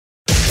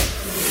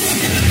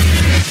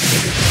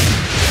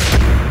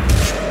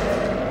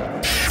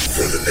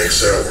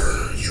next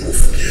hour, you will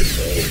forget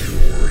all your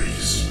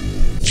worries.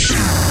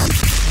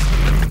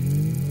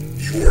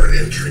 You are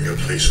entering a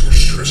place where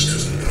stress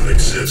does not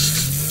exist.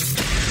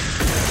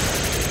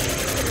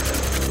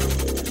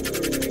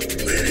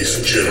 Ladies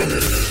and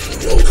gentlemen,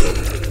 welcome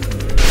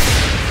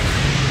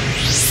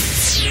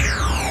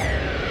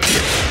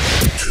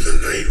to the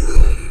Night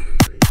Room.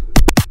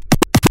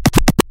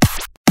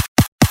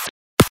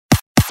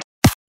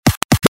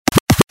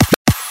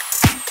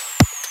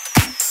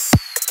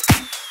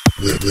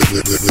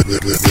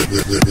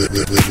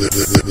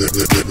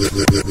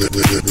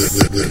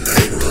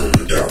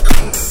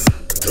 TheNightRoom.com.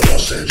 The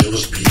Los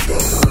Angeles Beat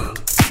Bomber,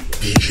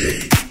 DJ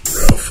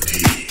Ralph D.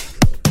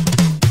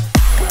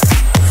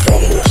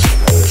 Follow us on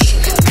all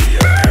social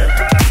media at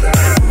The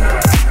Night Room.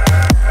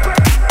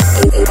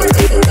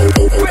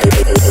 Oh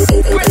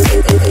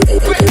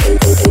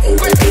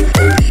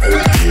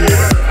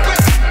yeah,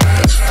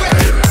 that's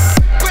fire.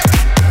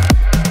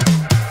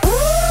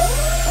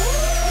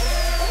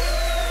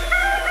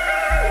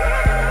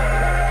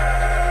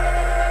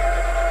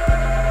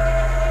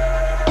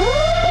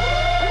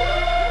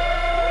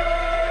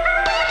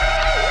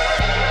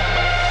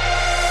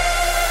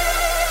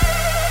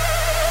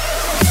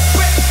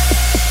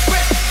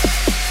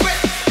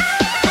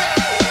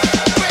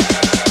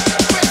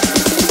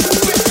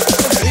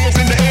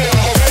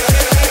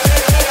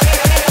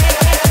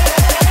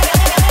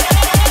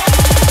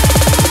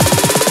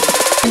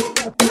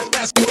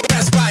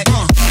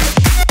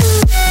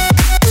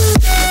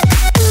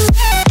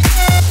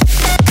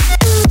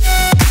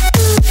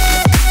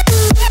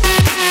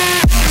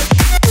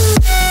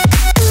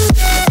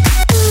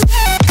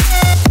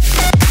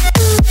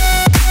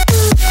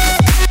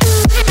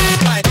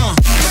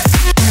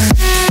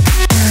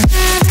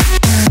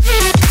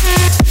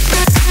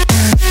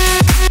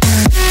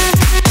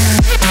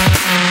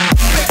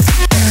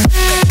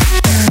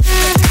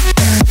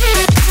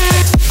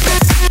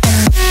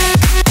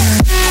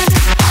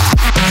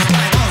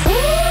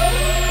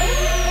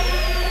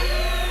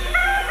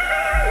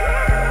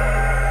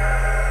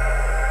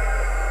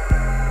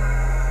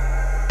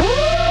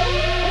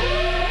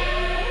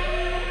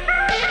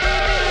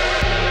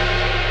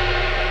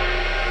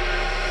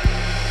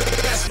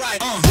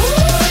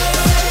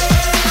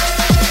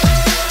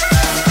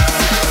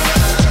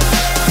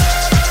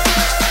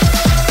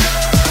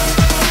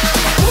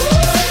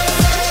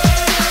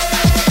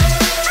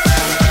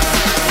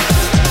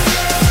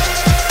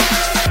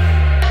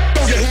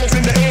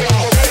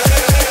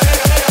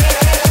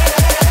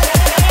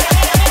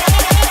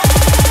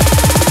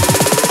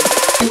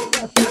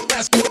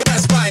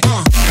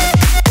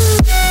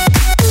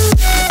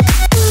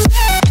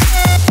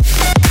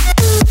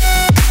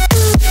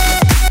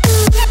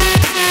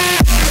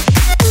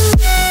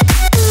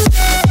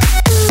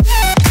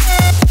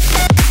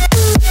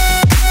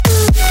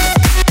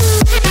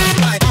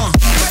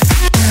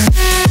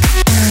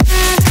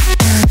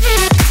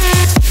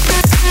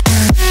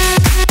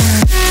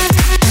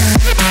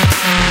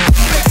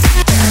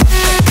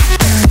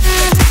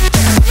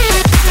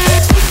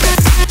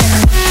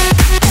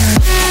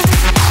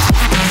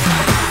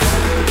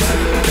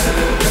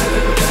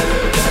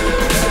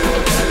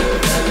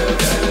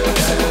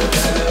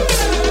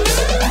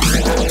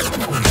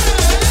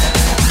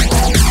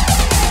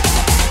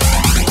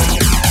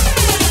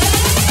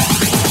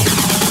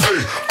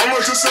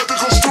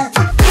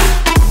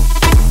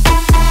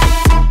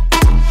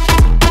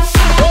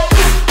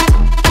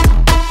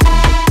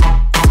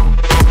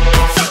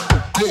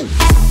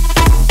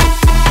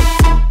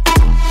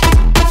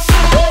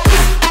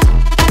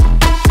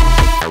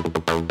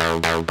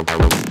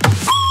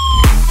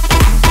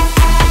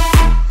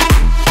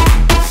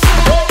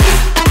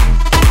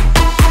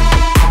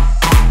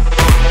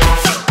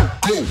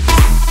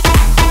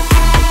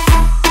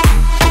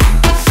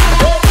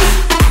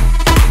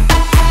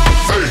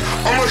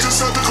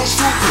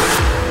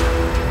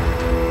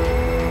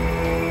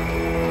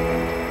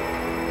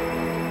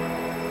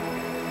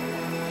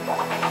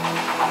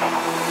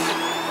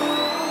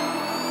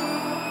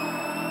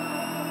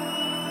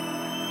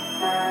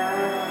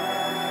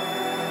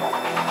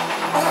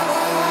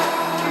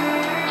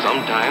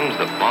 Sometimes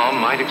the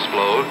bomb might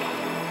explode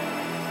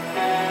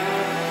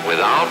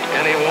without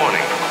any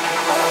warning.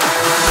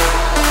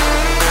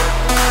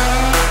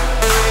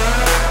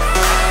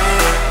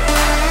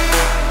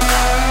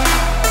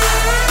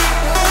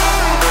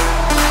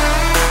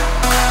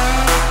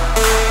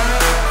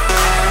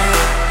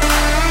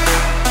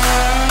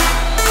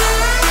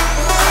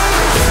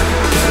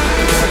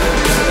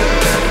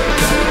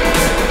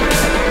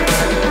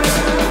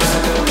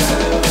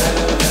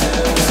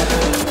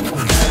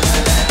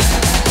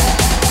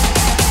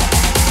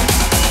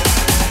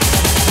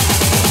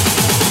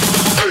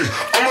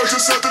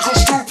 Just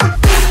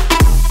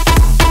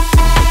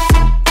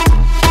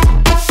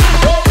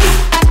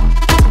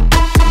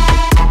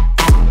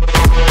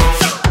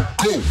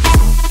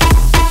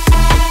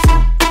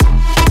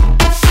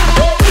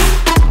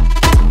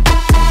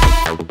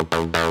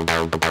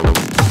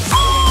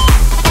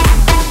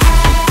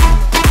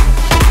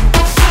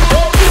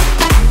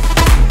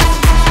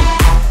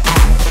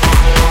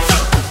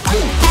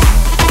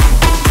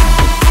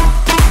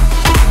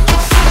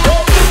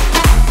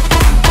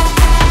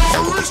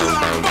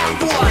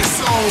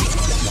Zoom,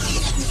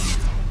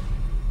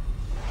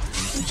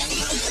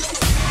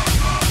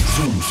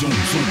 zoom,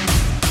 zoom.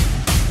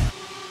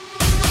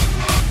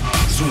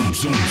 Zoom,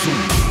 zoom,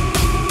 zoom.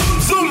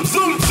 Zoom,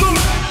 zoom, zoom.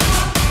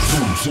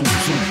 Zoom, zoom,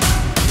 zoom.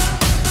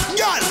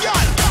 Got it.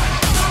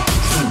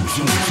 Zoom,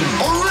 zoom, zoom.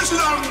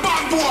 Original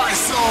bad boy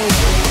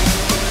sound.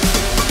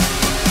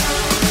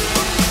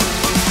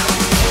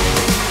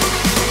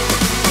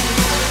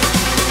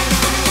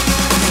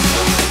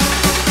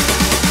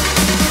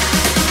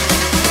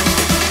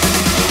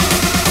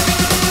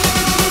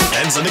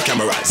 Hands on the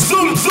camera.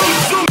 Zoom, zoom,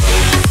 zoom.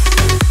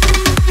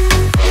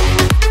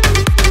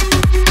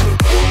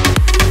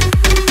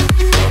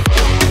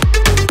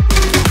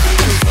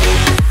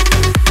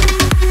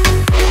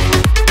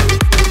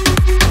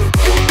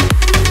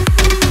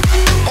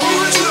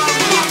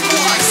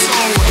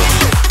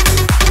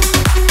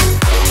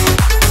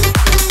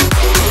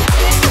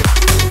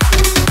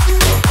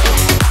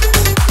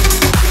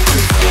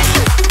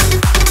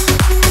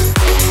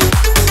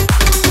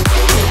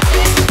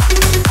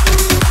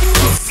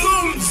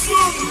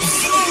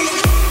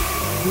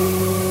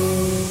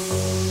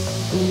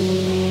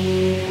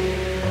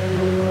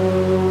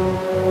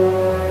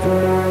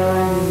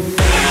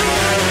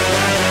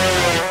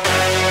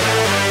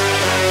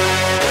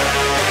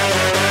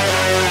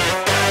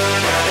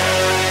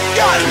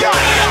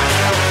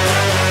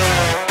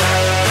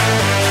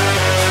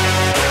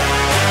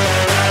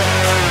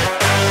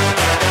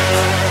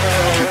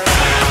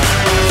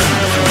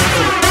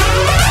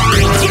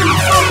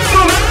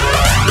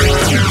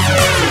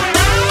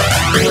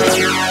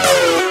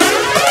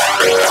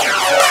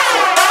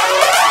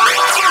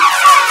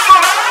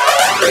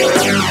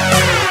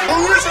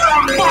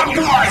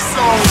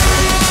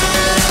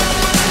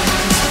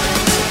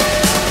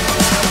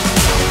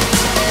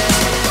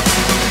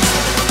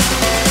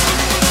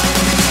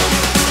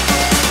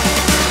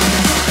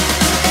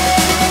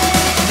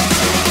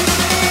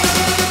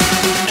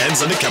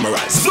 On the camera.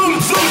 Zoom,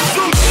 zoom,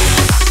 zoom.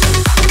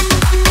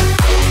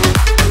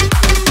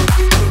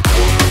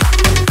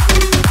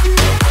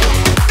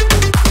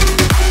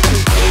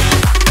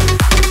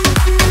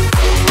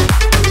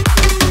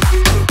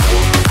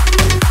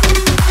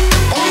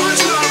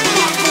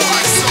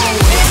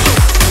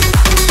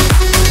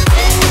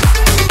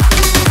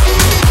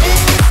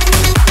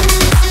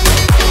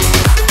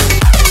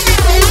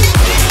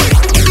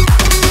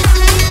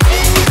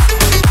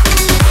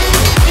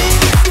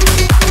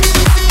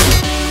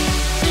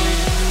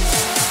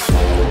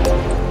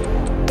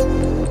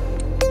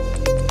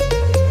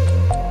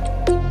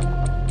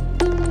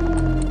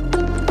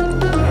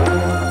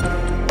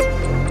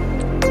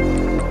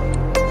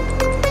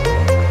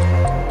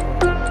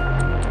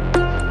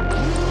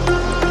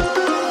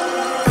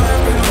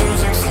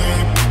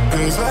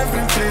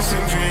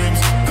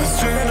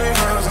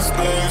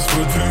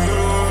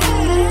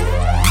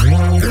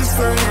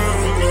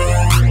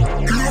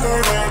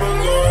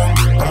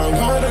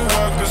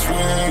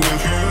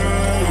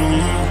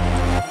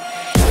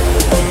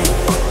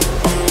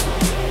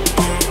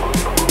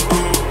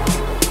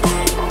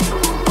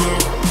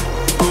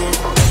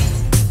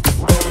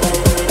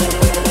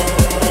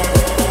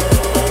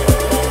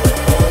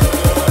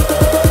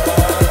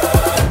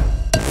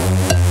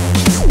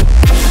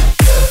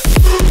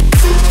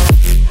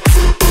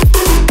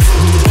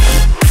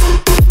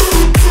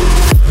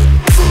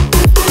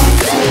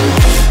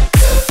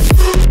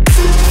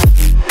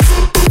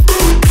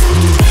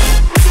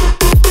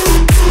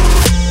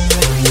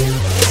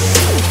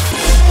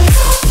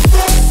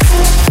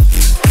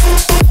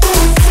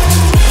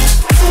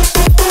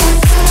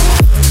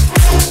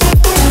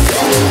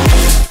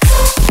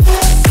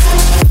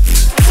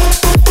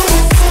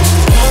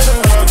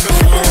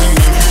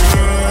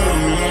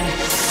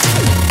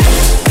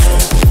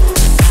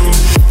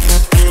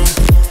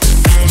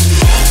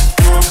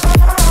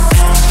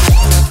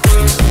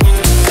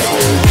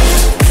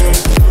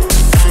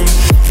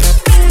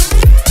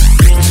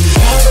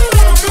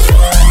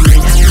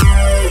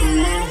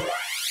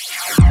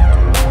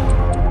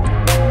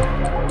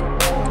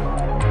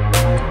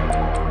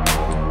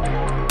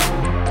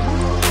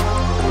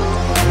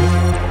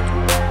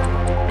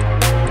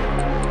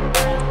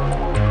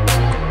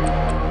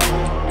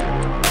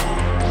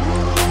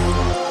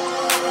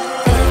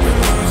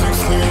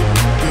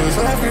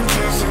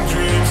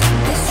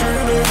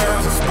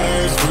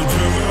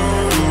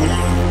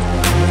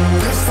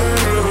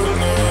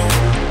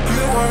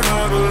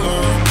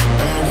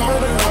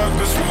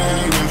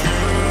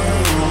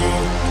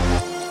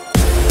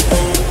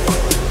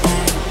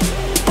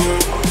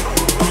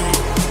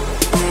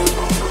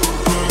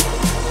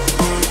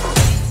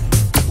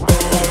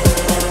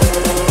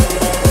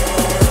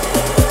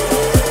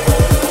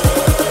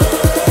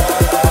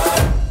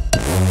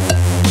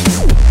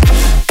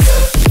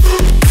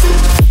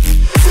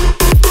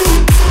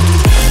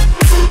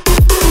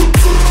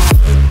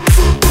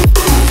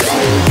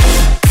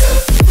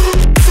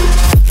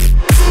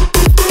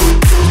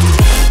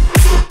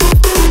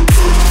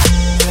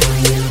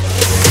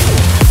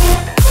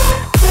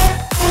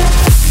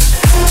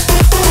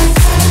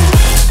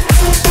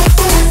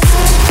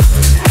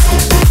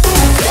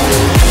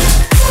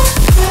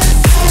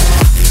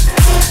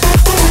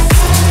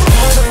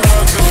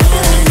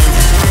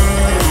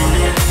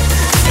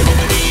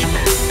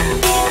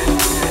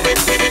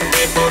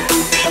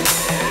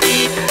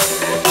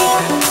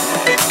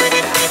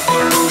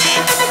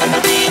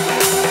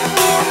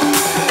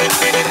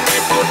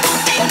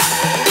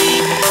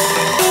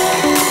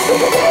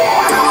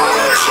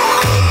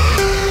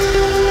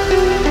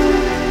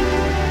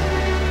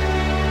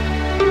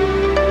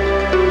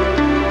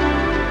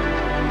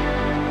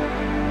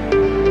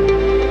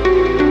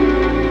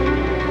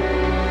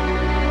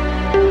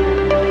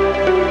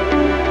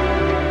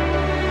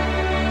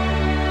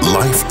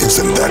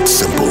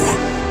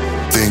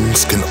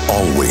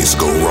 always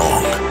go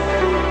wrong.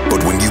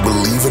 But when you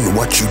believe in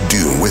what you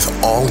do with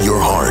all your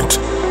heart,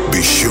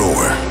 be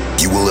sure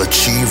you will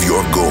achieve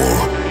your goal.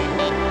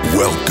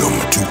 Welcome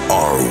to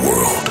our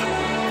world,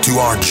 to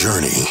our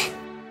journey.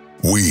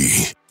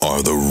 We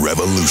are the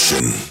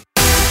revolution.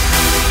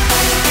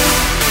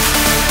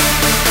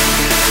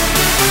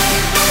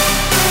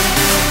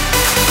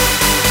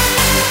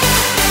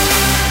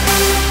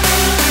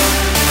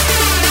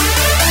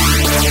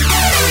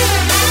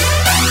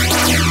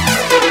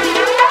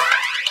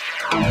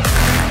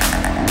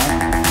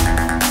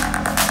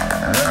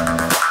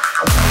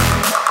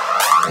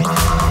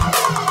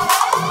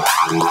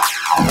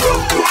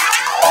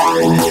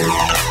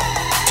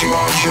 To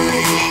our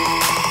journey,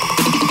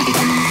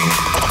 we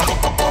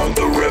are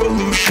the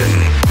revolution.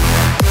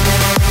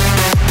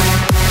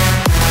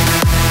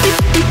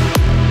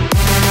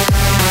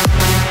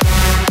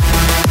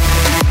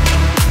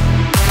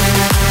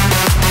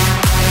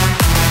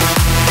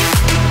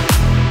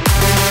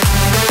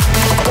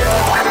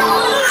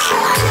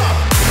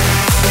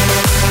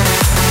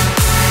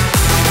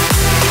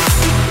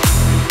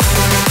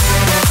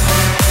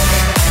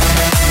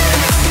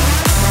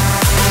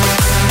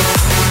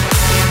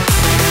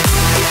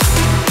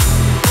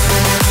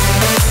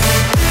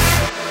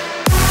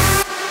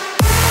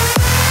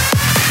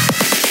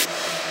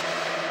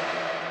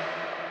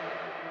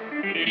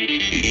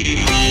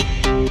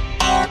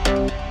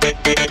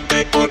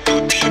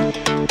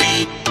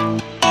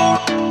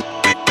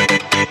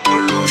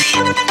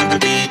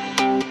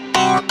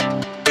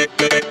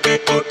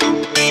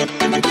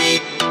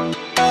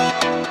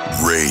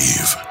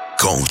 Rave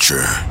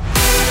culture.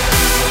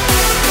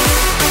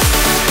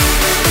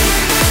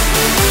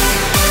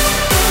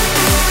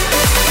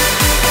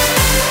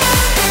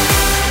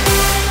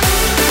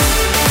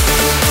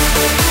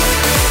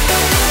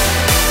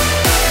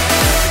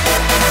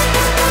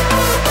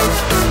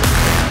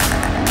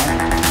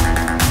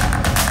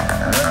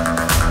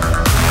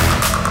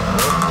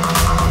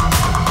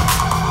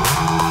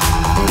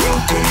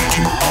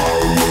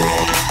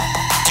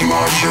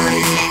 Our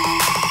journey,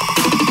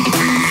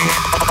 we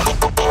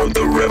are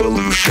the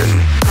revolution.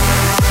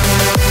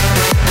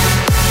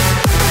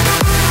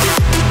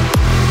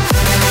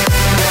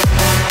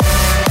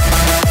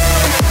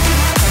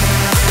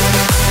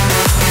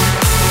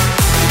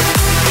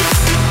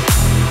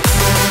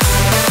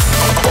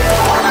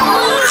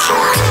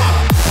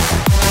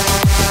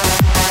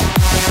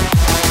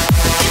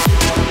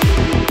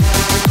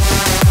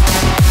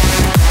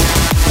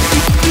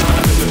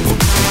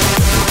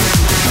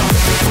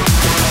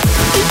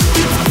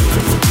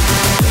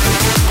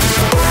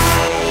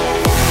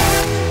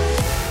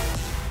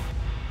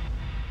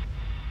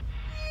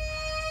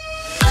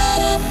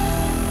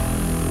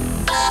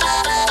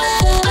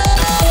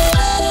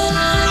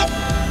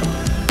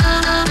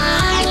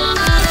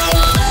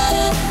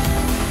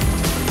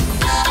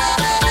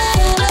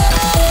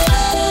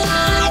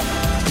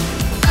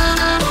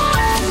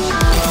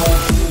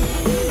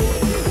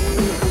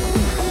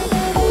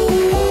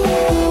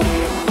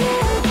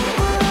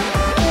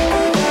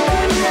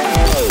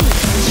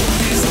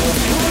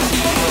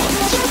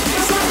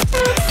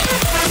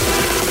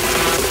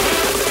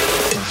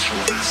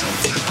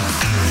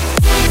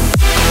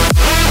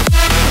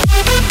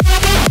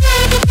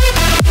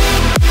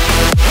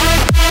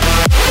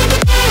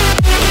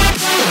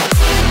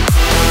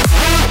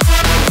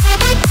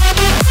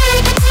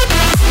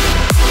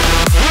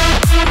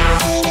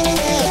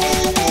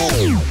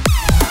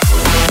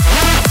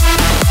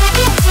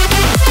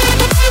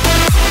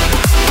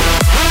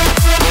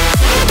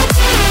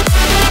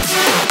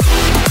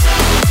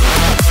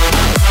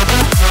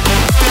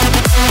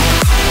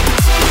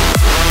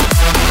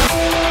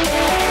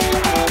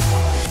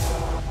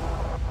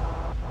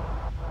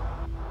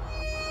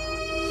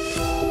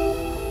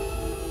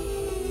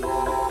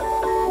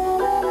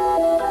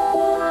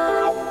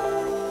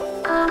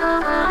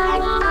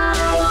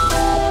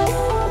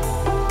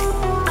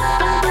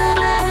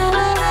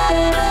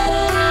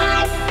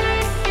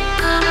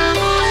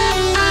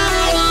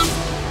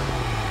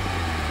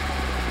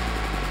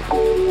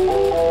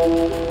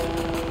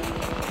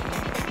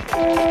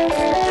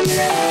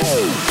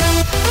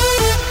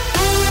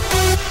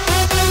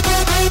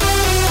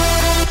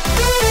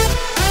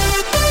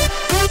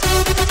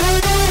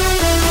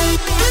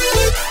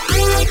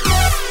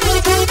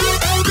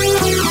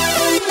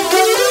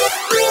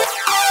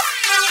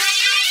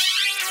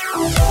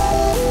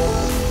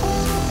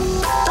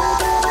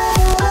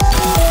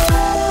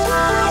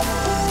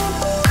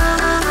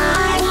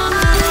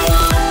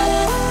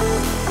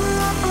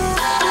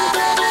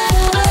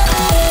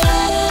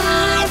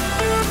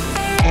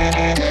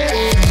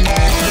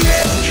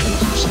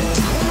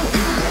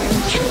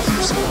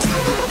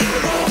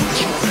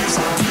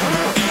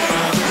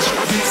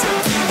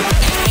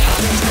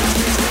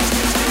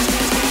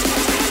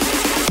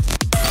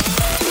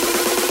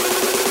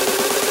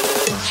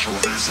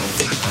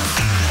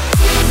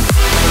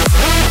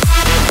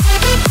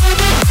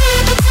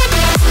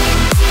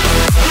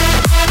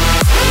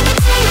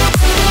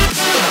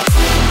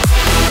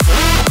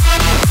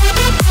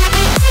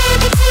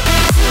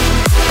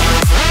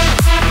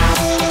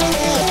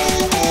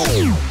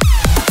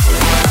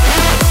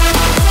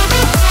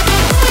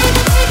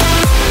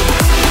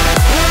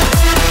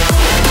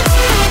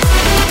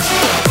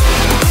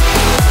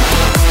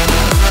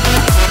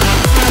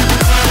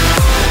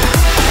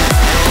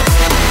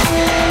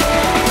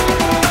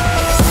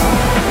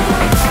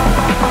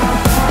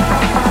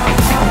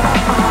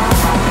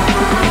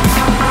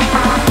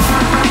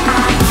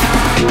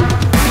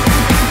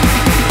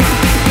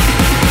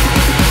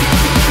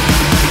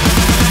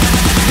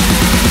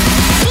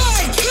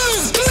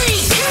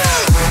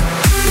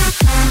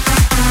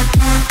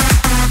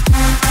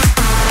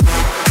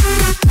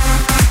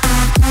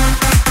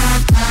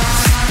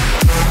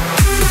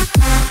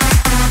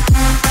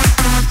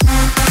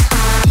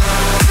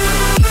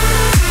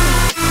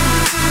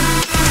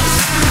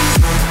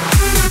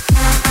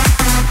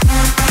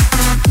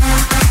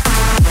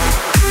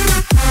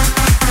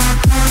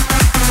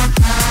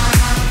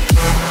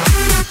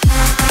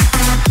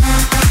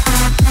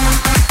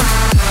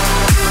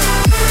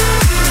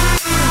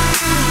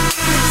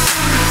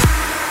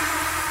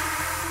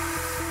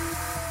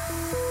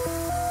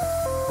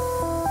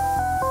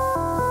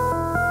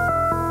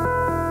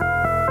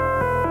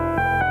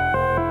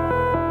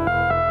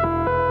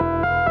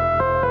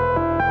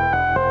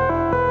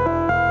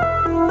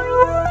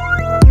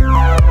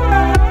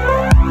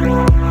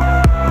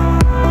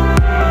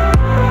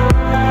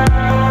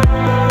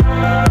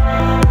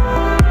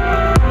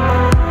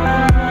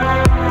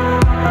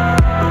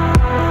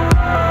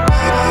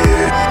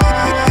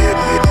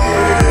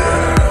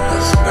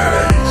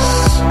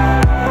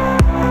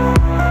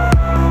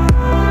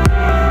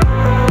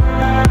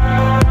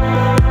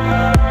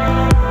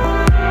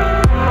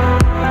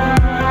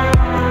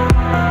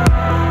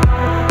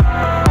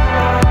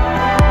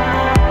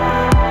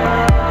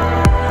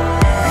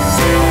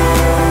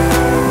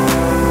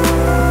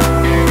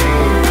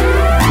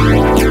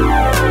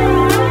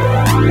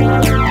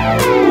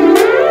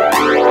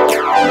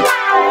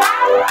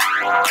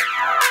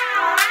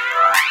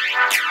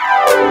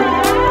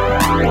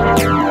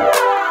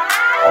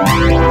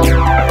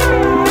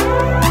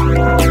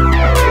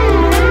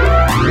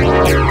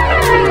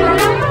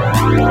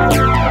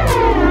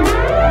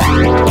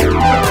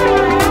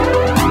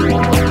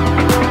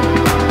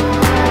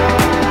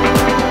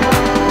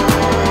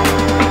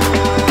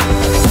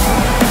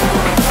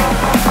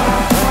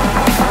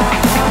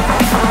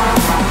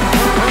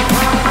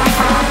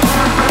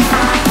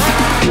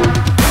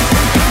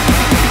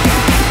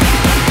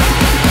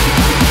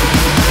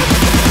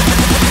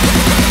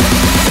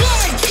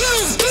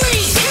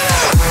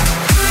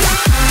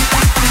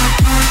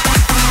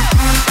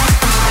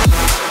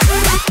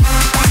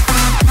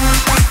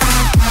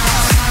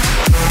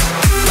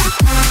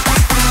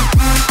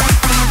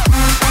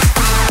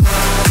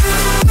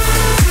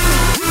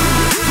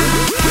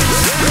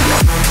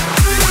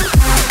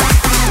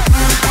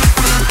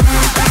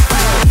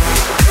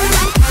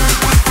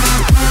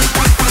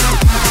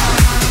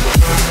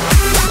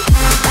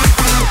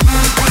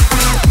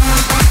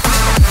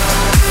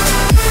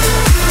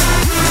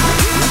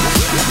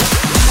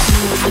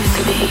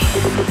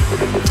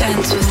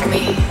 Dance with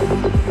me,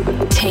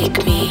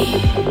 take me,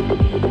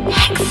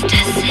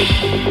 ecstasy.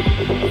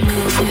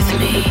 Move with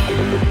me,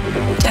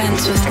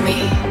 dance with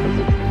me,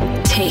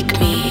 take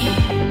me,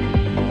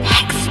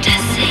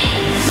 ecstasy.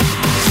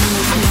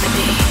 Move with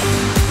me,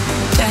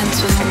 dance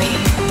with me,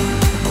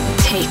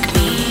 take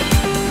me,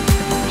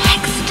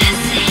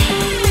 ecstasy.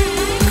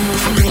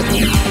 Move with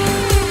me,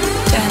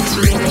 dance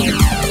with me,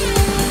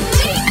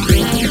 take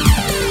me,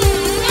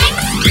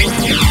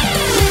 ecstasy.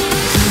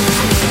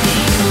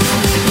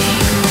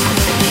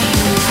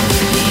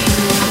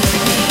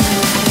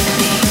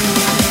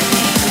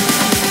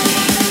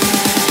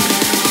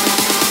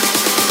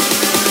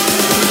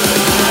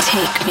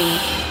 Take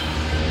me.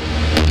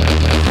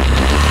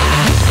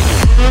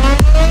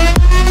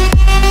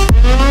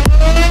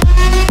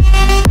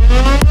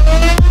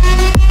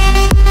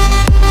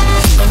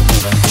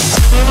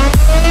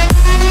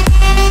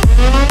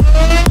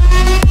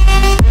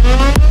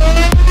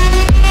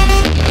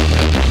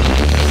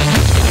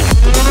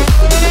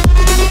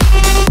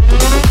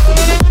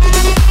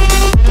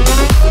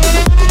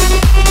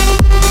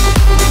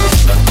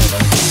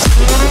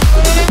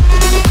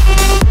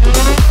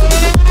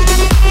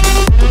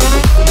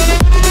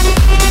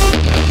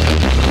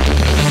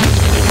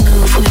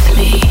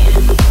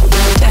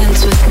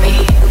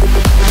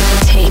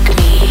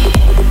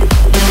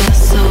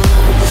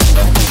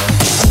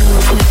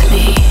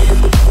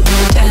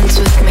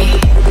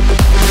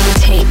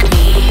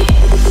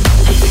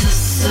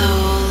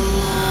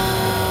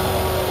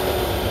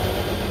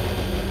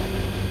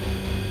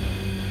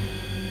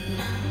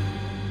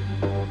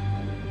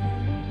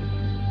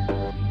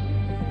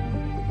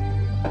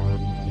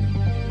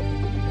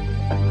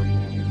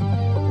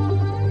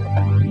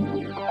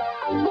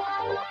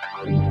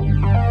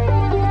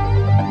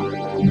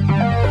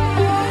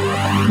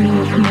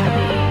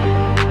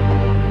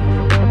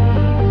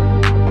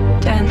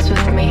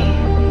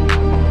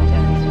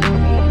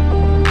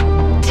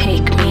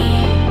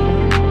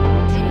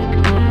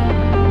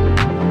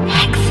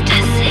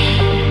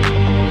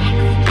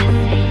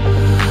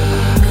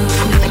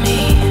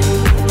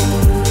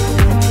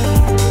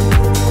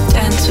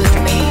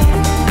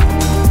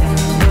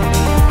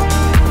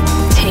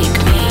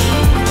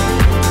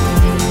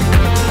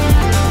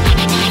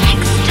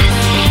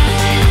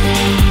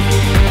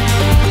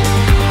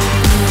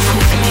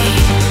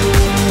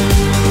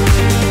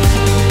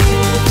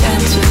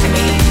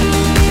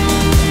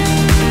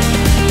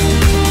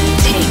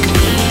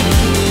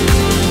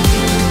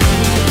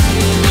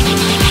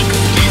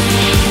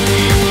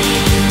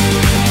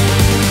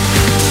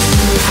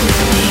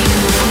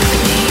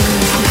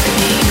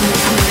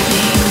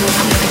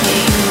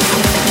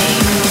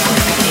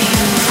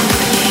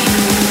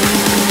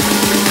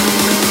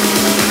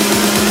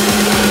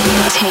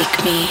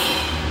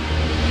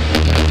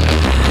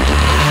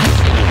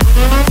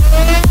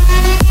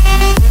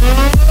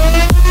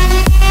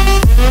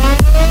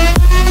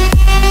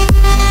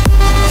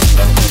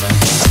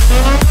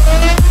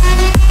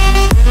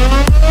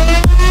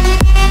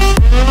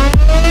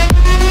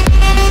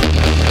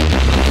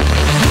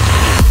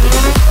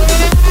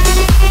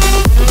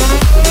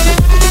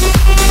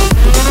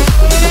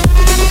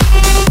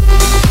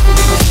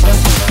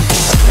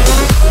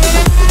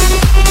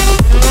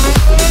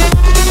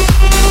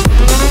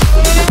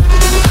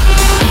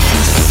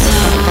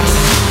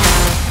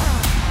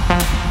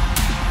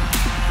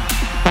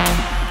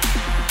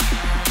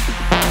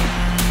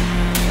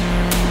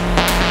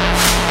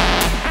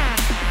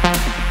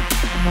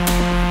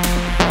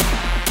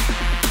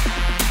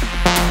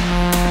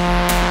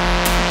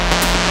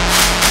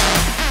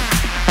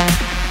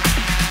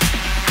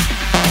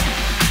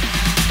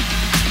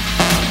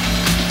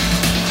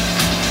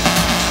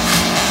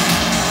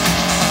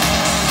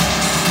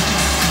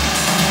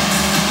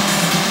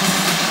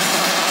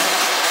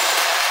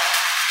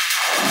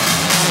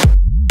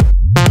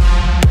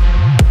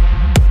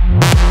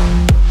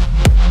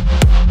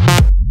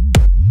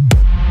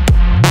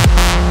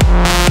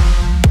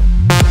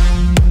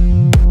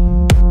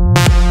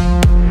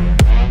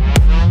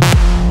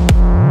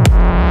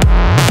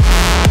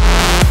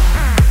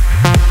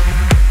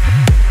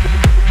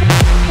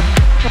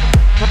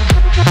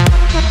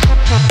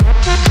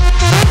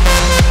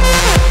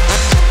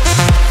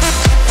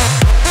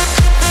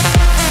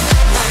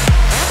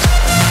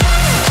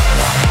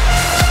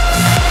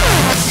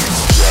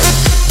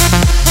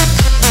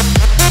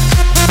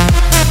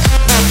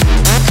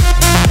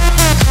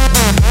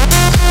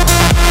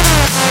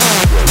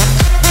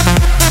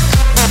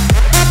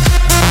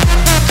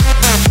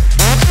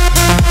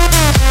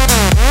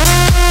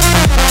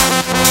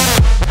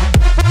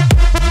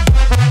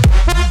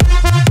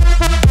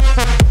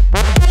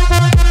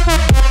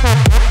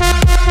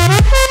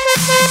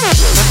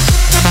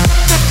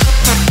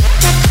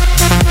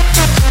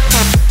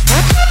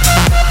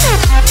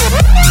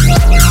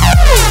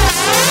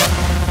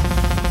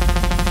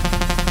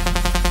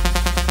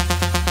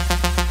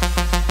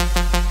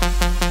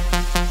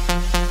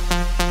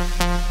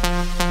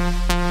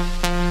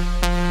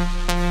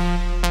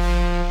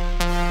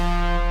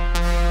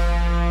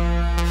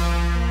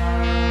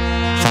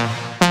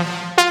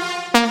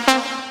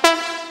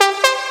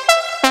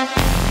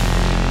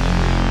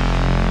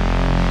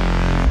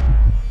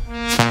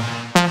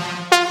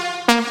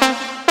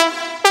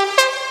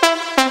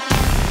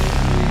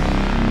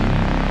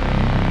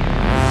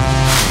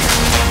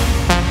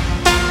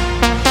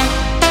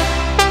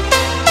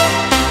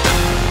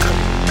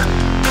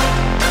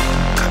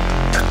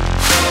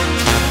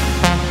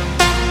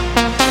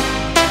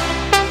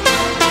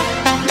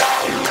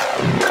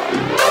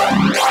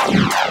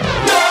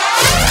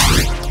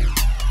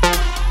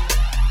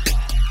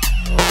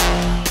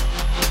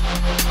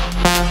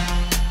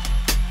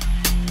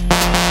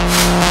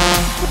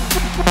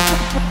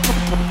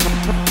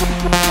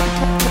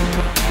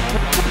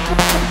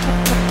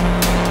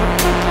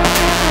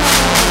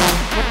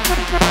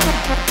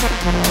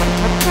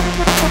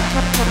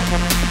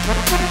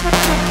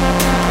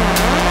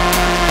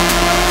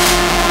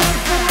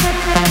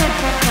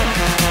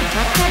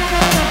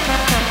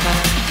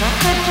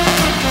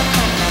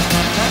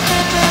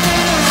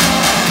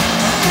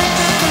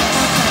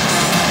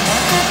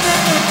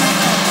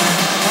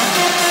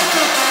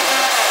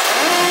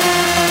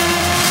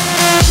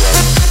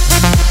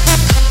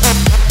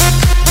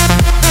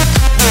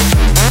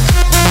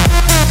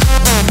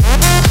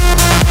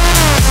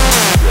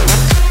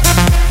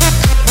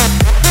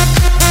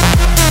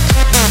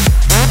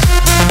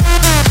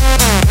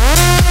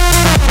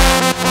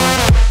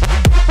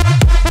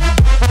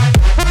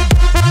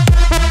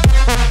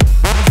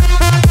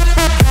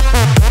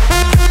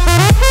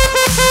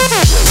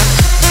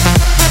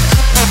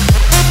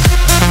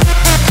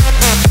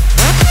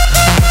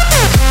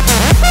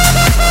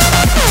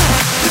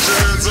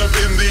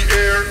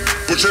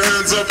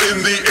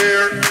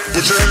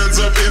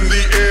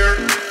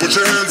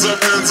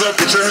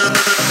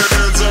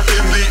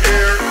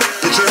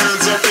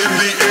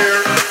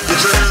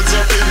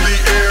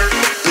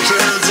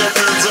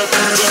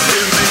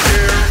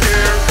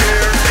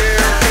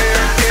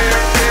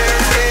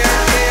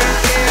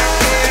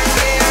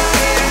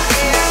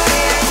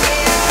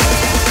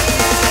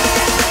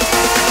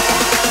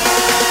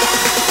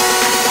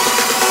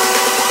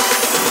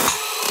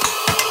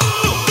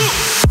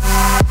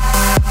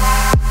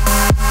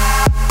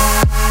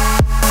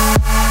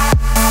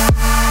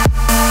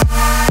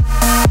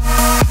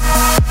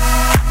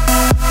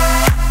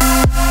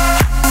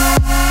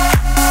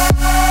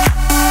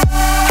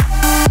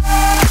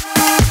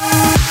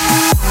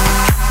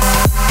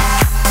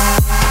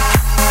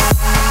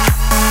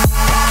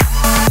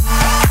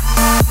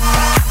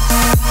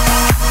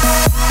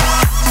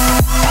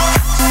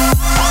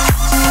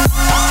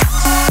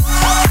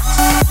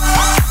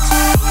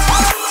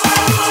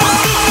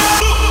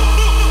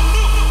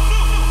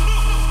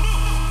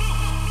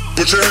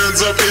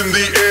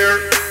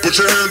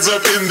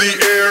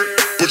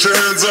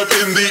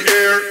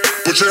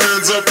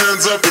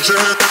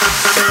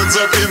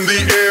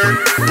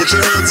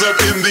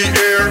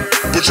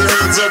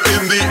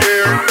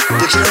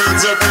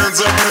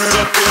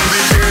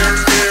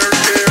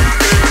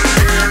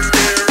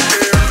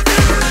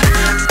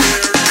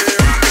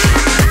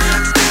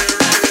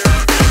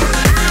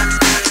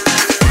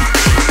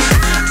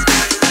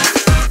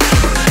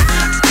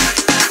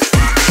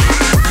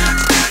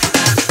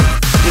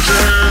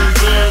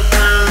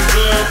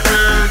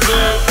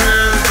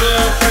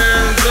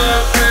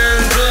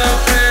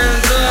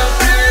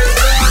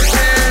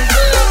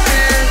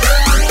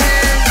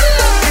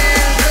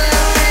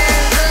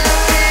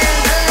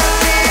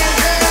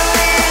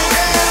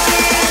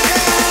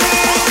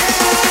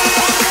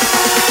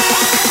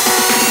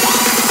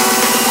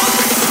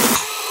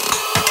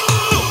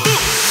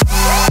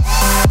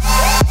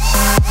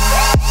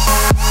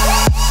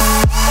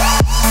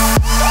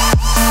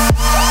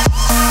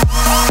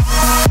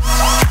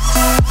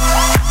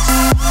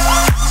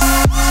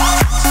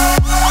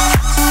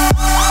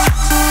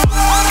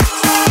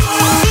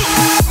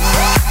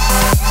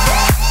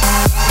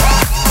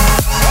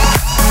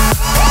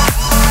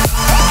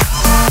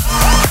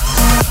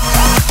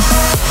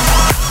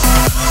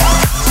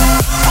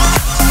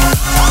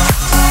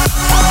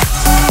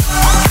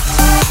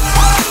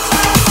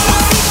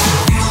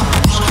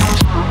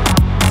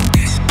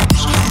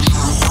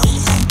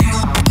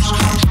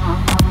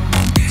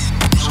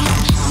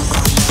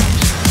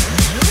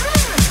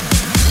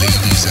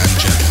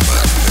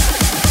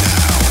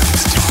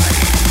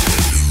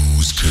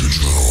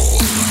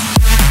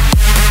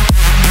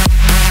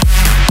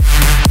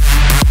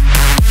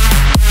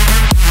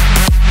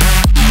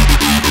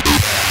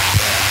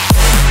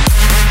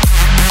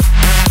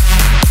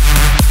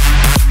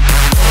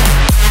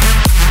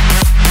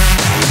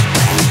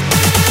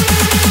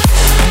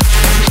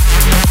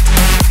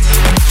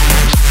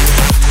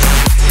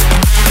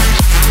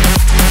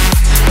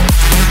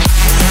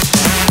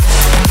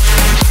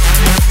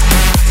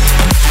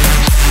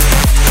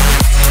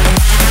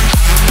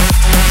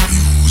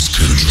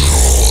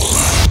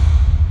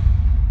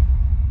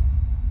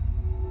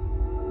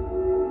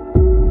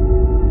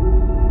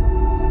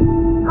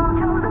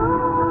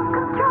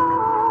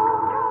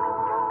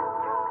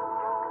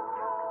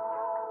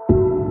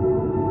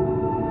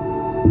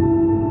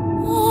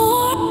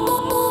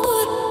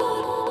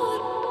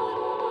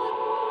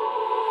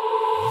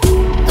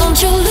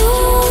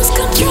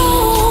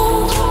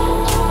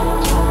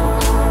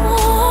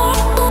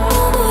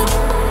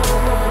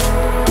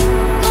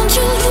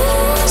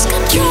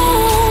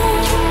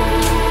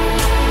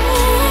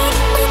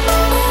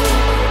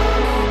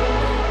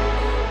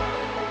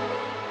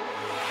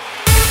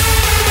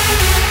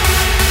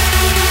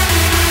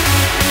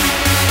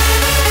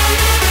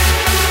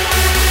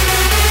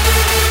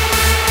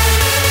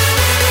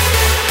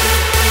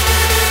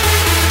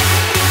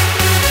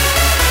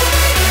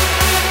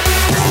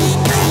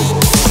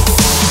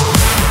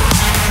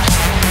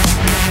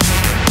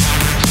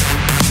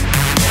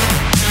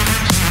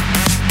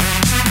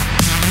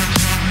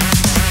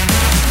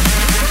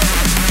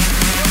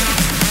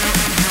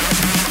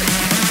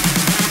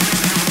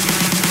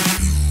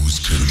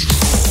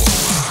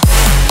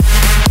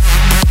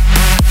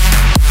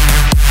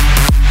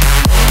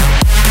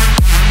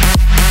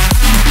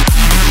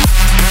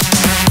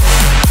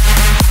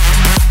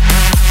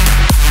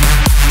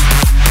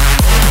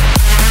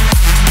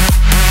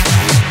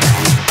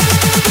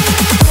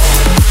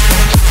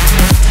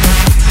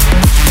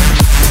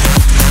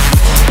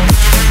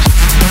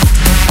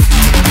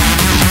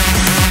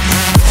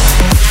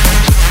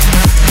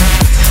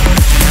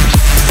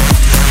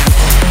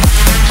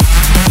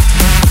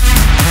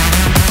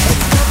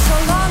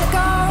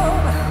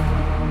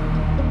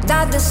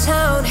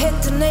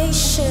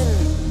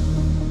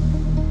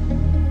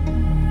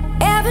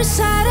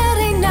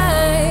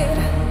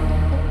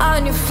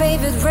 your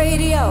favorite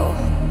radio.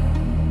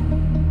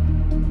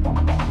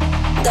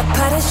 The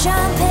party's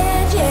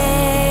jumping,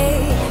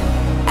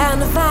 yeah,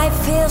 and the vibe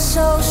feels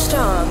so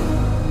strong.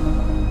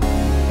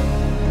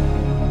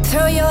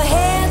 Throw your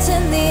hands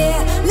in the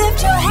air,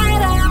 lift your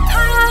head up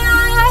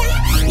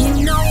high.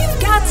 You know you've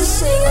got to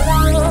sing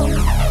along.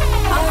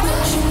 Oh,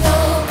 don't you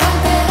know?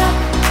 Pump it up,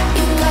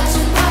 you've got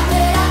to pump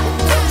it up.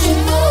 Don't you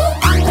know?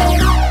 Pump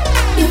it up,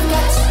 you've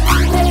got to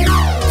pump it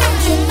up.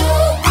 Don't you know?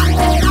 Pump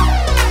it up,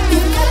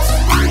 you've got to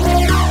pump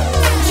it up.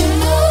 Don't you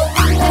know?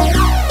 Pump it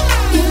up,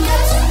 you've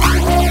got to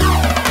pump it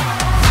up.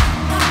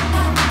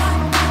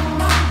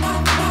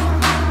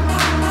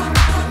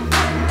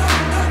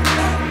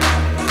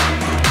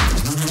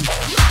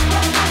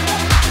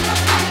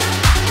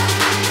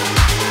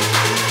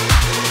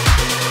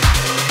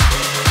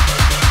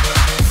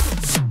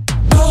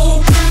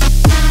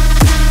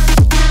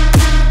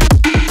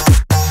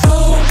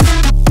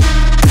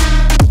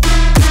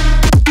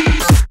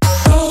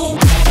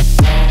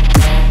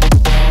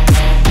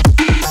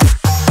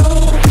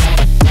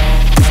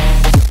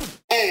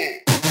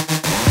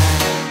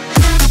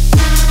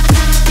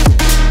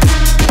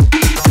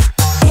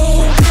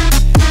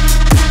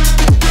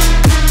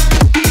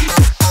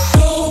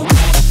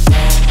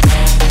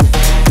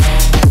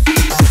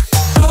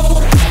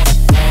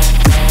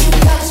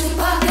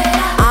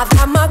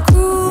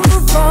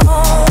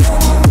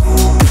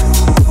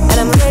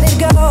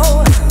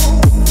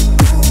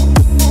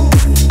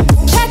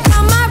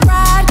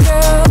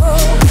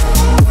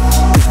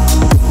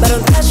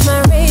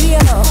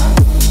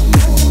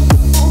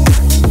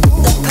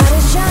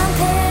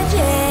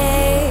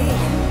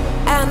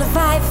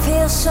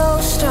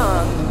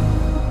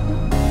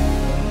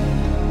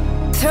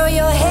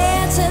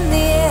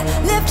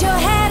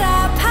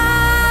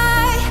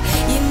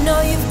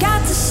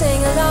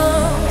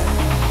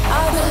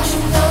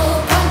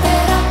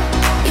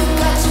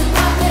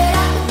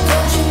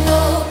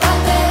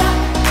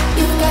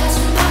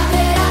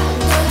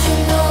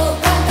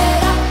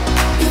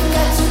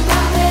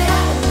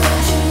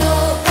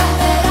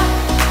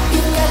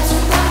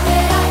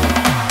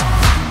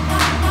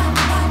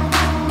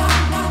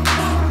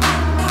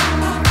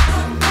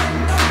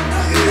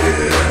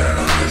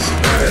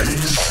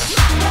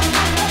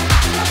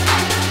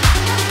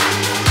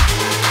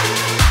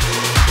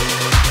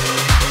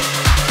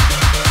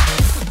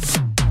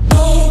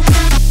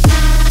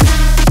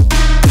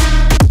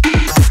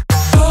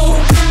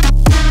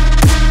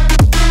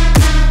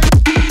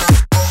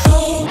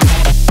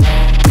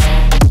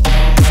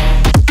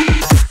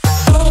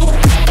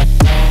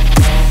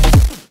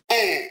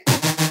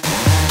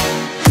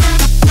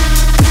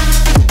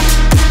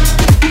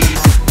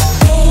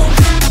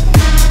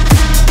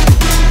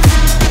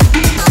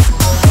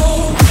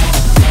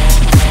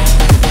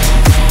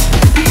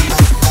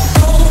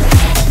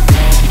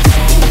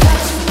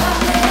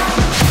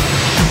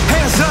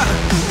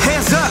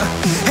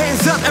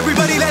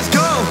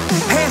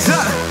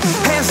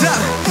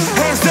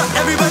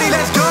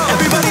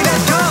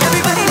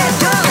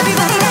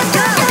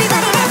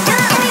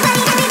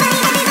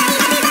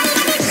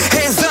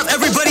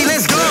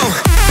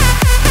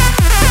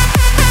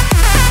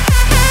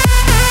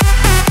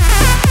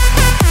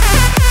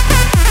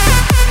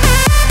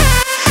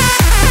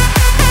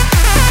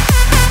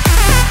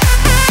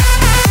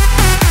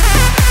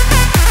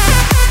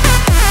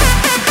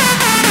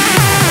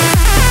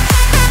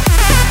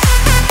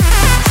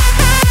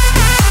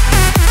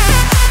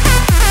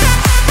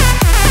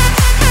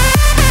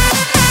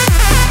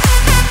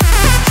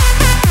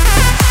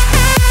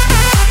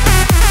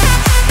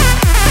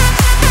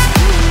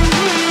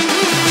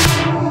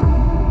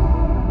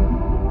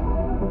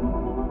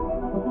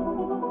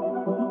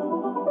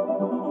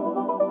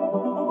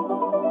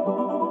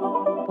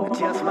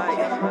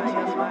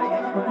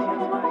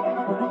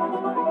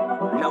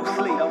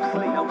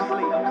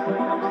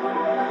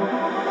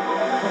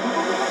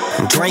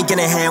 Drink in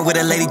a hand with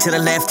a lady to the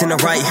left and the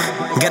right.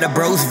 Got a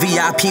bros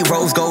VIP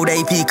rose gold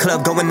AP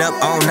club going up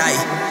all night.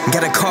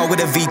 Got a car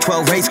with a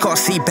V12 race car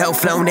seatbelt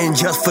flown in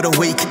just for the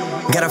week.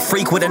 Got a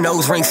freak with a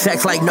nose ring,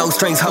 sex like no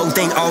strings, whole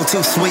thing all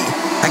too sweet.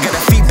 I got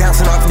her feet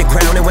bouncing off the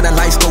ground, and when the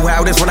lights go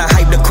out is when I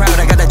hype the crowd.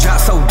 I got a drop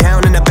so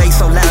down and the bass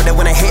so loud that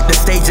when I hit the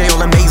stage they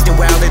all amazed and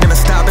wild. They never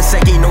stop a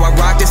second, you know I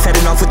rock this,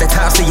 heading off with the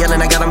tops, they yelling.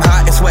 I got them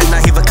hot and sweating,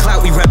 I hear the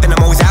clout, we reppin', I'm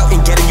always out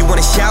and getting. You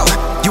wanna shout?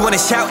 You wanna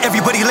shout?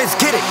 Everybody, let's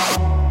get it.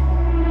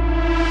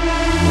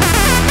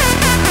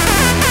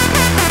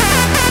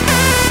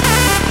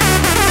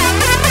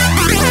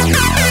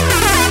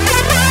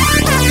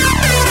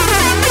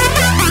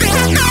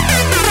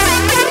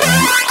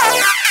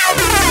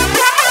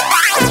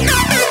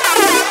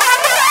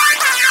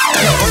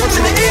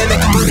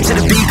 To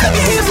the beat, clap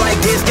your hands like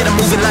this, get them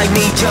moving like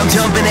me. Jump,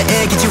 jump in the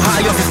air, get you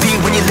high off your feet.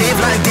 When you live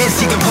like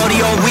this, you can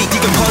party all week, you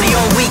can party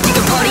all week, you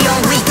can party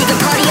all week, you can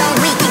party all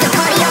week, you can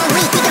party all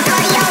week, you can party all week, you can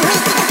party all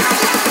week.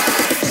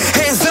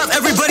 Hands up,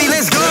 everybody,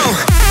 let's go.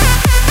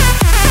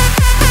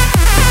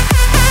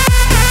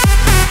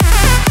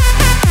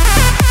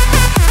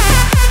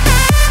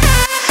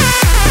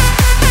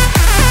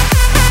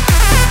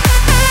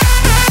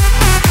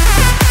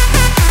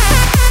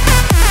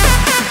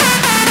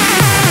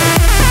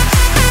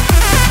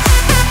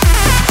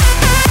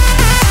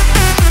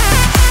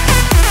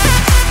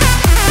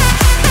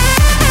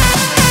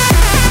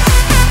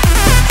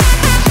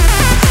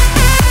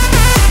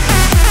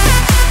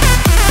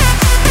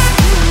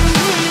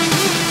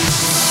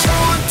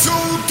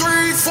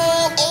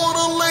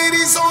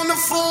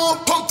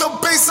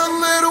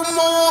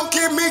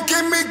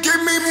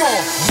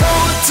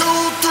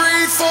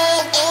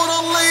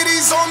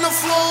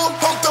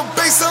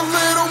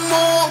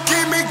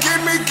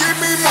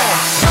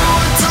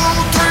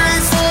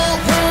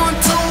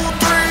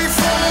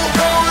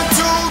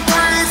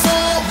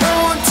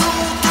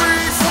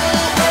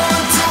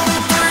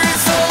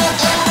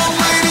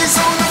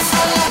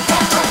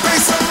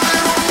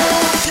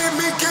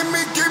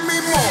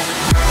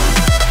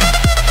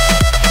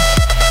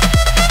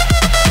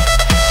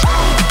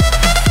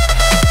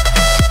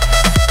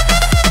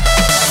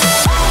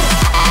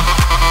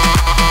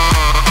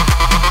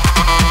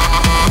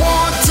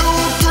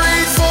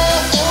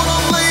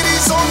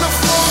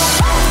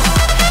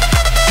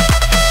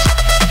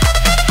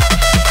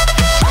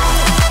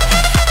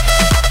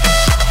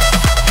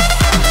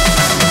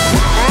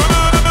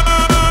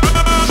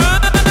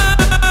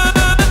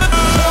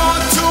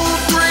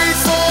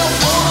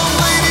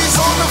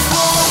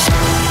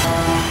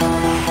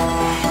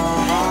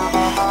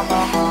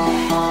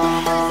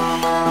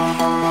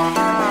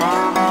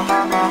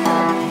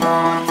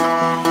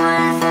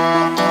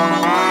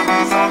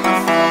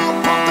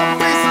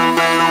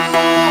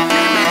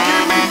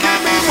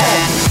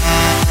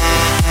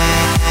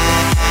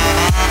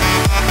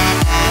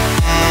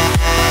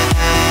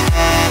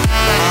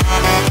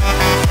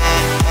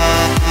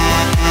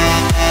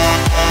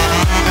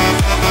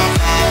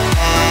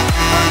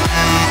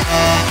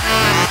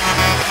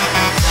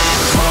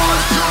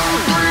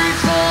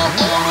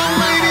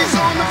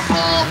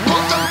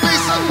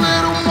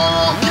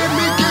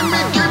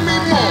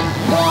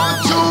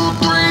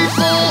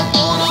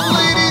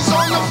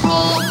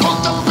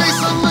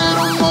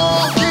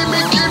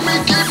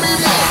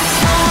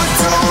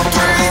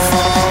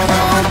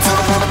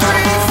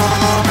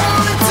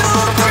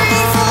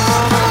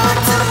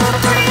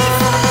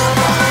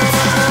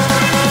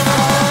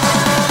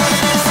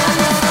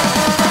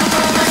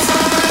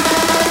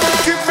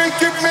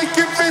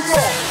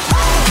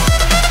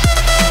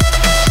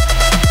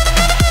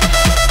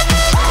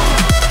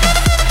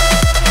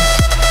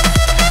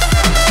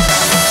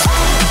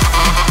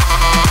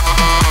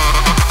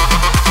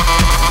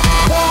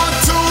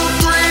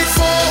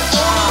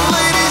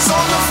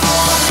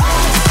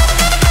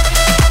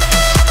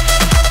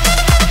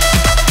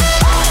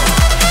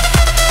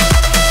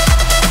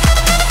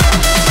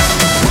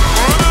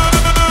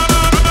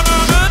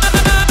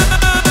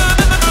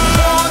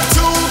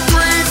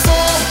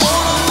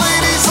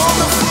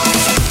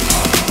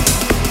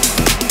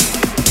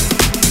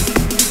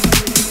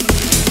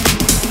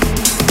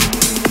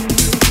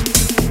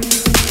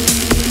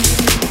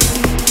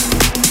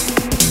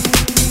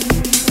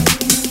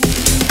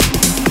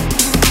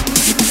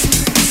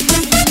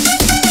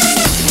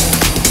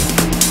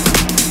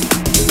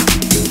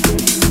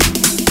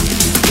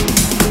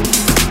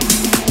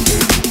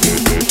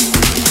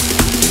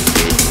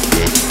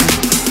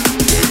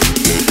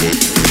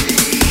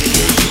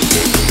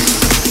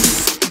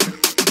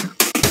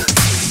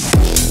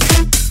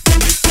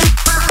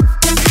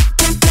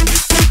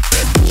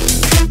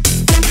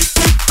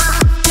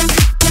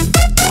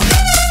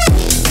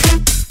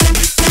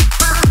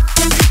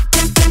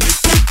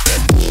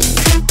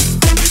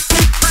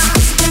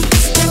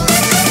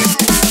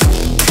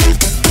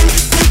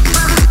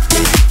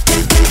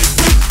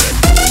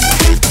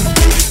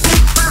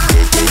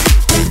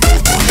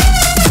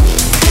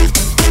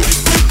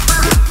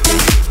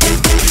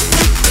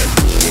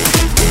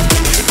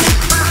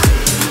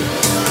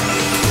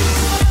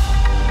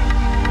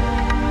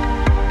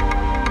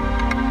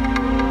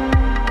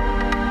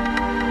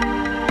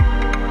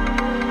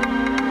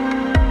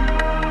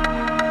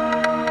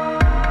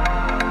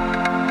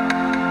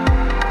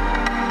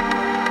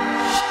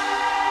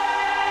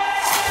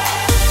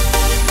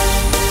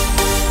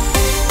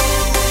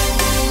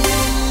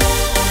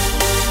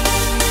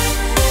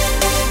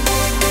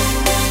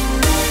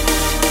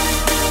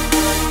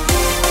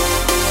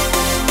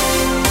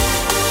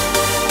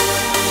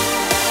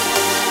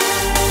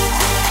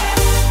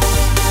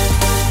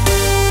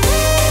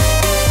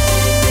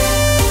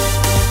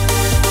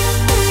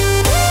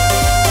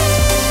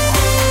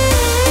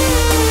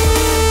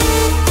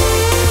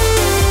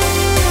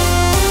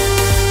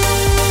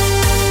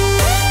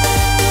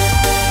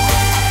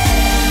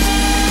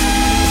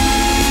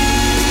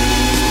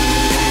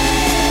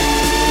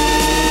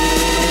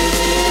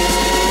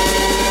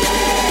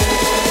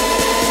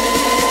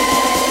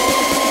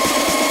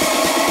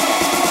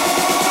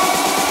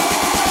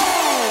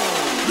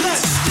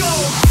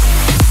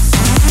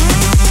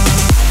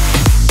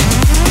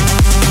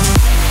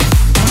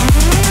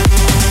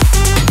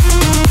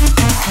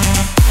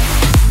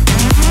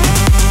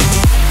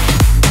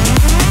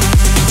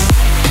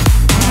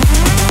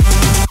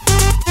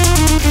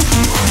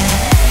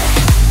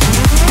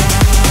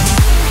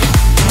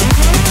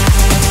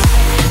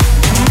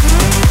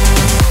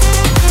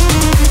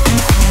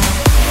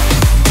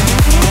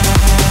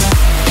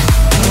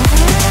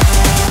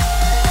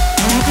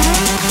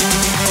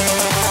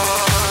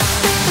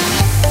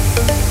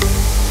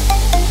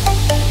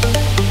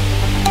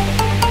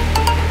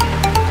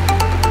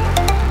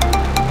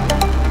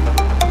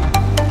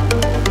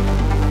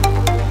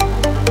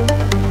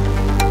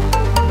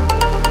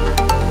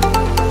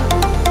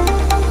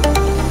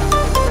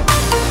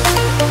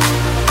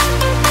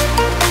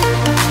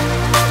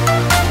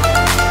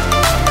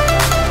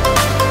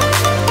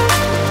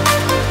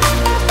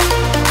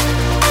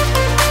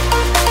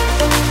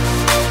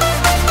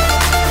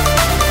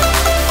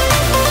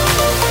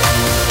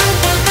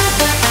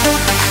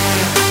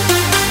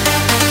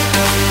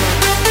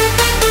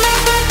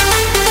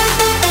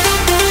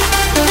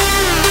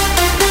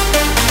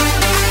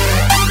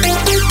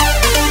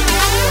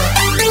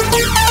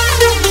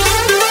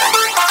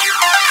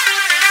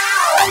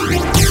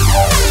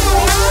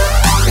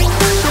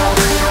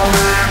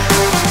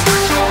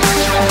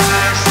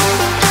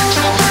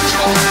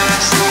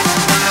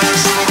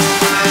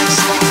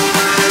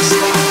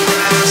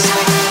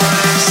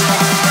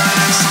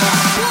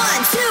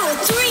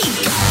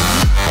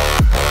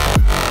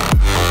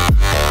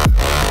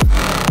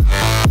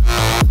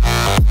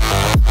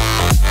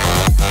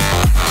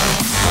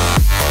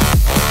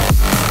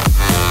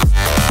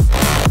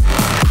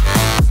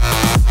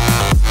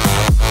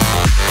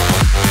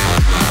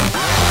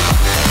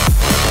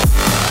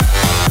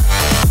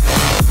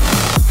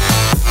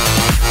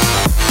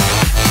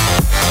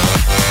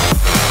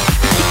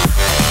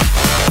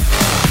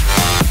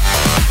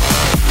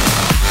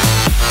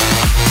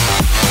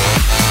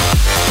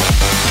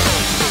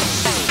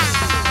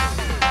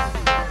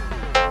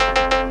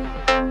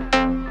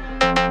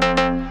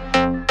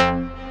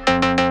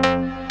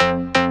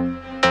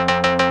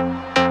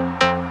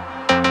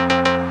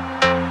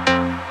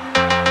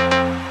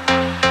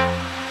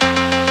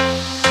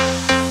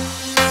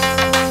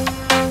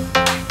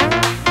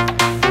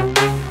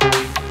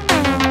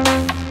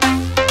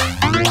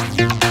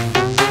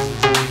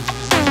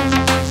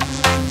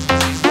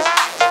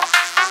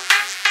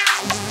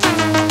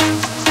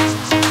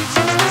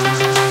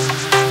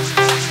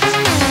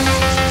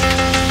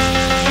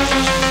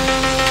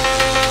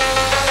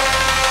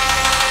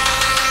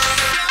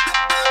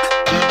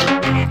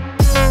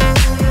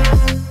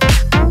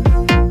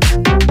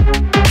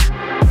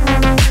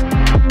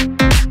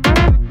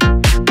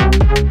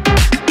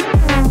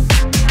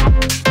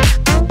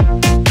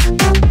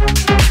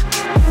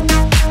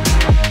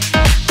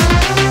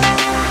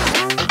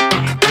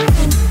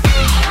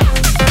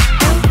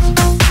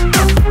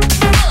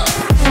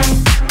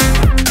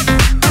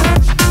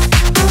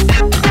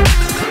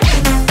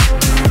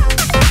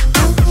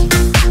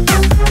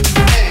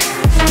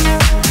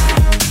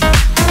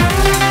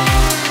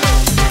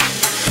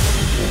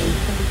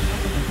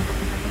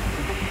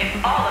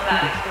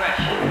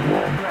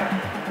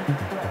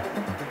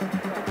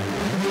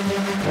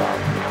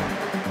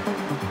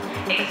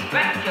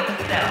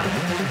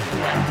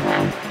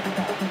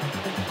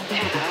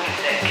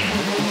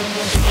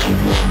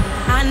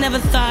 never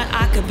thought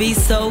I could be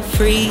so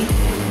free.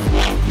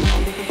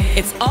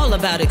 It's all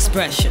about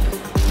expression.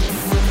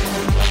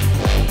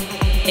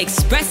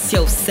 Express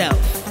yourself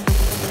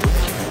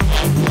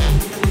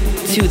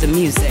to the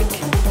music.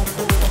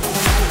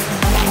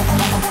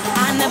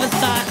 I never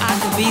thought I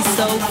could be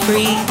so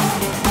free.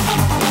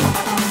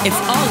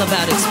 It's all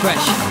about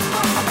expression.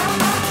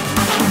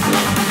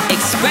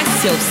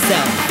 Express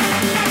yourself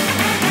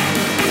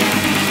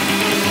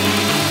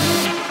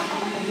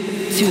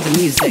to the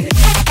music.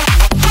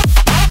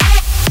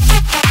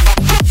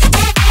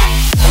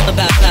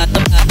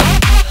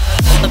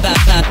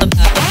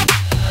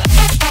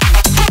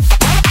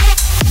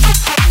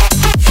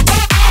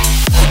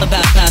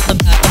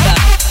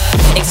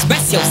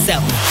 Express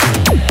yourself.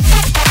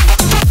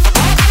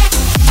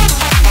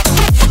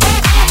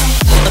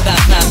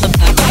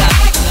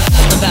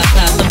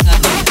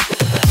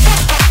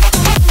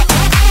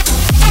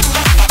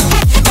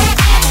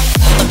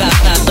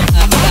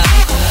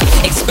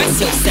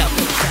 Express yourself.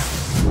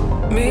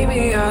 Meet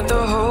me at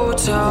the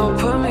hotel,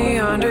 put me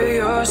under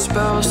your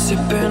spell,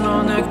 sipping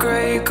on that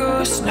Grey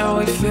Goose, now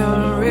we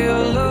feeling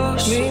real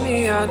loose. Meet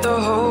me at the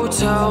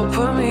hotel,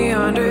 put me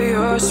under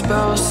your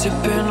spell,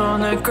 sipping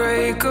on that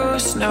Grey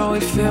Goose, now we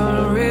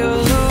feeling real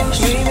loose.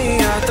 Meet me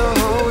at the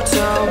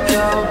hotel,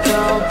 pow,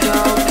 pow,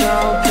 pow,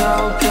 pow,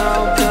 pow,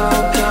 pow, pow,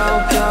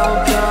 pow, pow,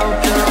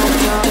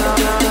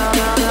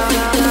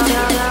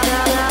 pow,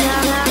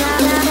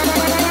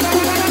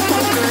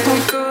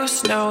 Grey Goose,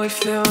 now we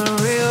feeling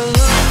real loose.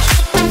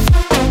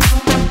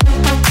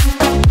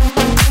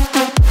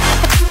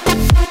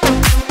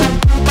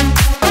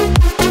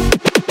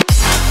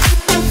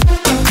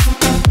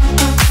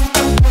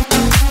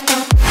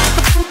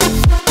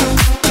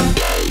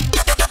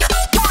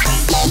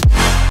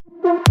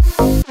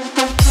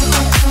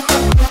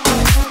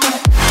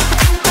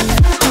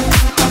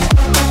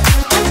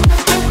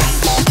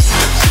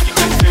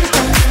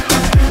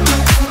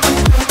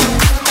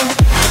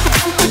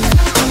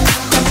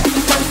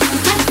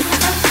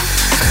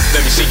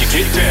 Let me see you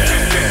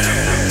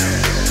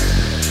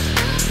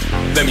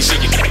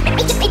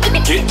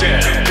get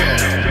down.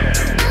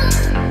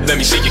 Let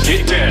me see you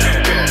get down.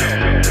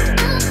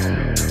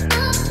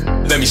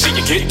 Let me see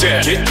you get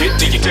down. Get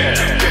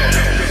down.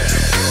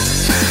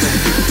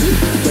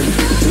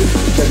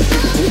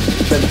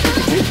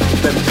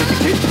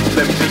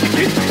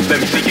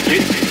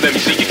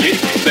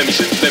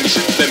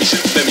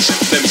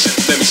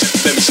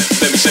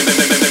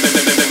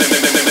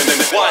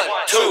 One,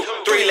 two,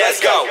 three, let's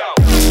go.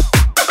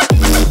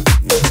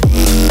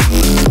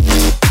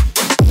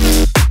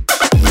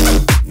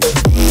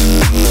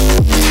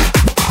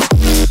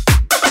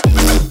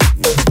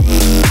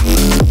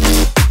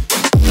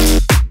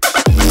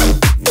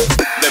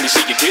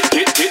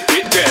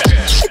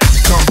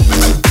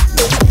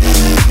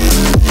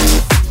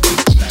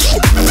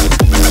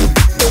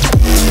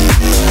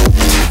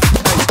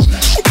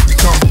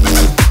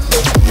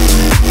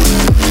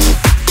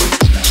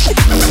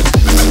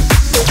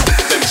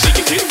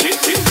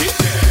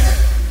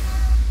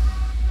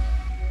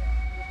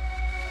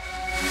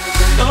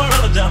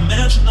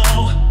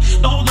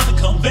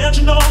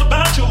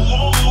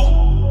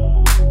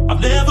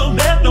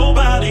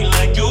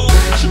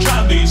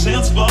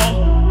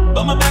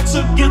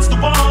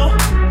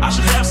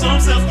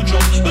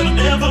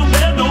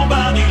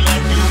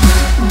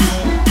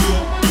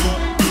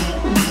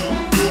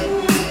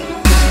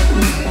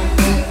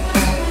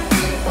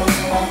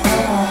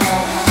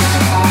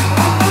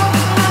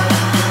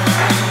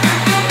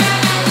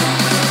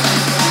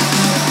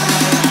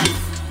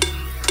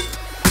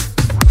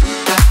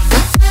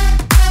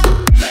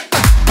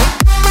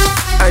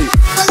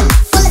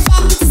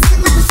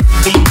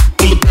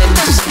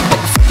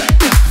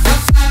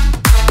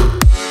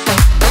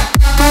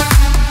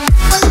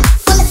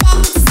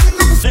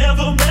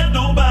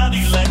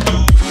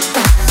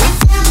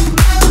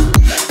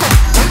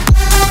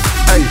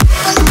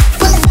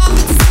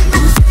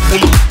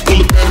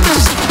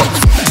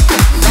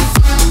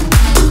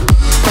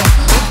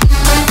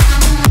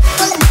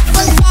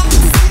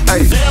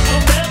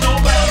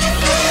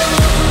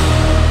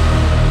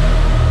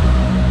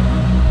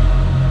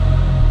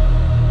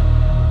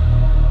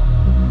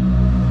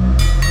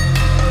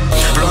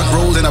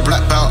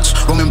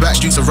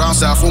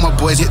 South, all my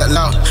boys hit that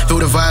loud. Feel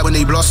the vibe when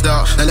they blast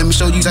out. Now let me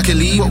show you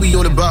exactly what we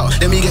all about.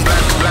 Let me get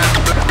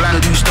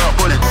blind, do you start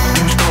pulling?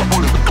 Do you start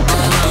pulling?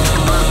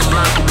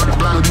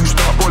 Blind, do you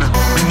start pulling?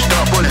 Do you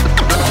start pulling?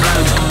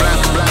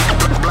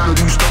 Blind,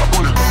 do you start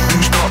pulling? Do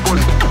you start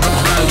pulling?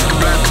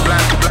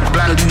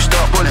 Blind, do you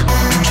start pulling? Do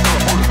you start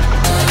pulling?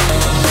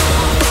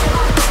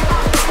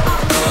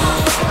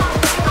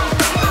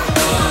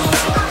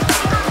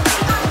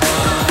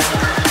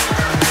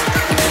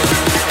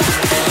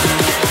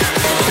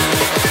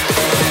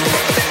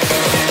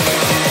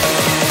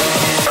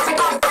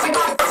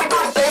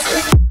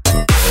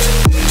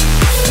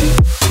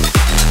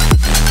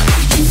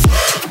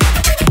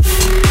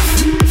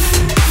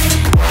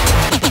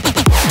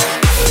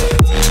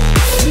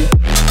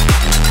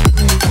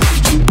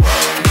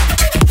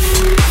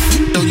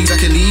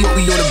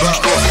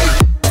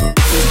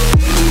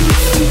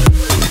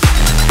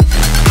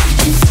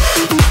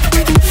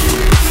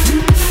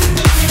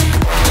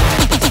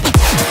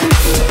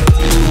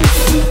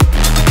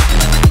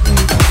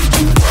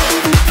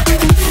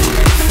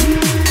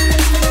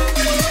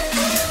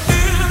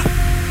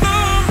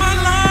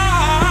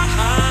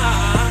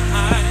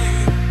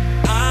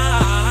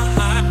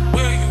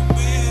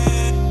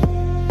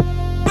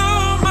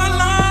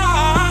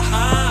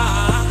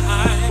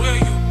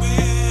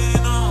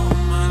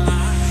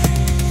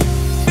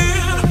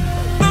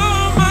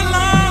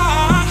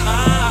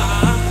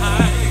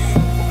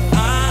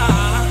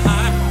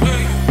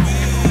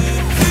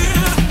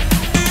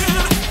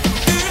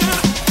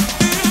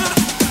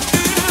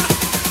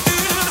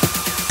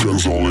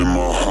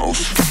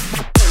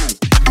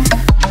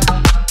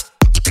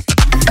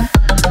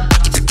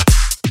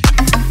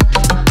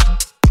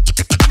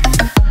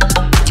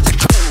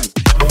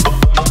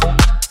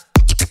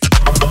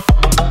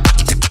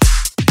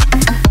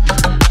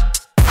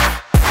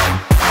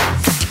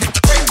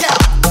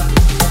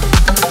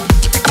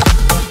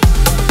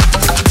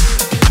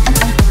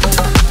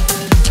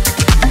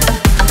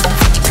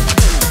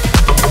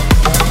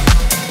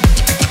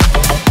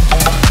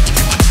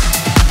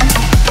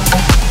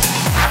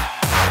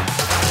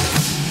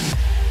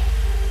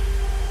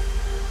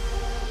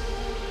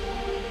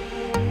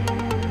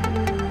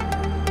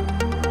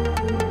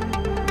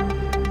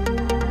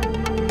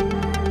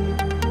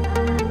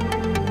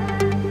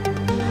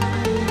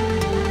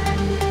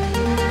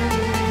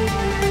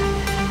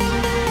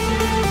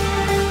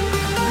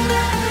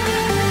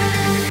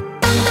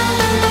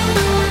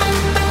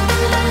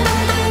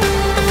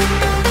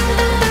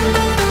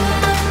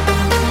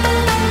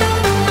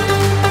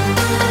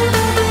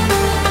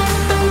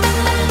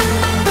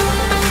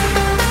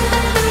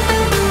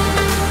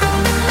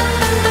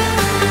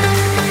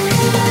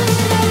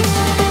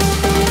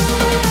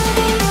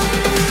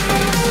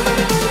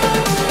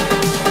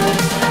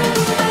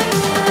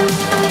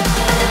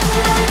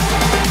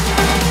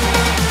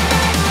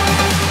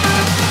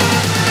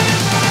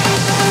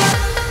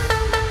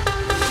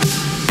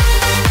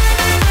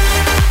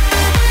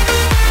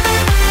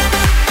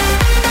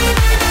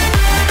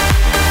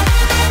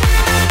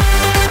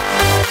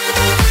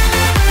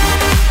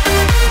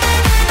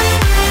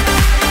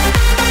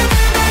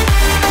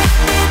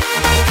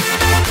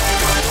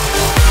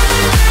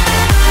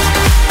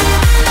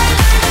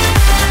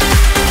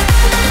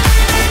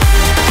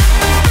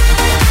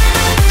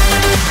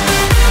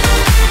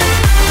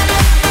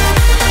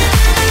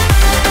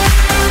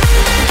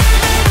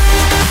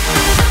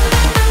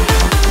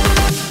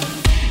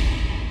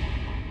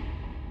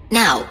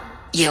 Now,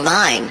 you're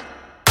mine.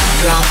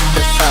 Drop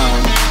the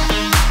phone.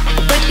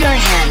 Put your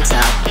hands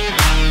up.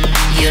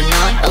 You're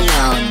not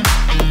alone.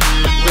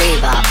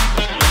 Rave up.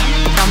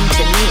 Come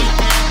to me.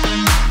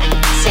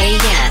 Say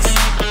yes.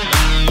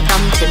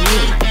 Come to me.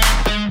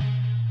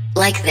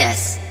 Like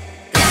this.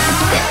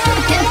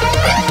 Like this.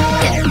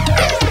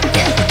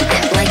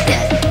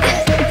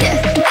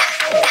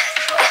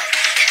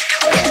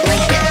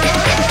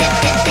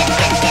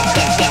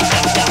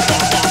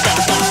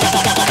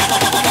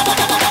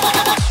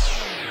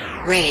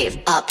 Rave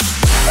up.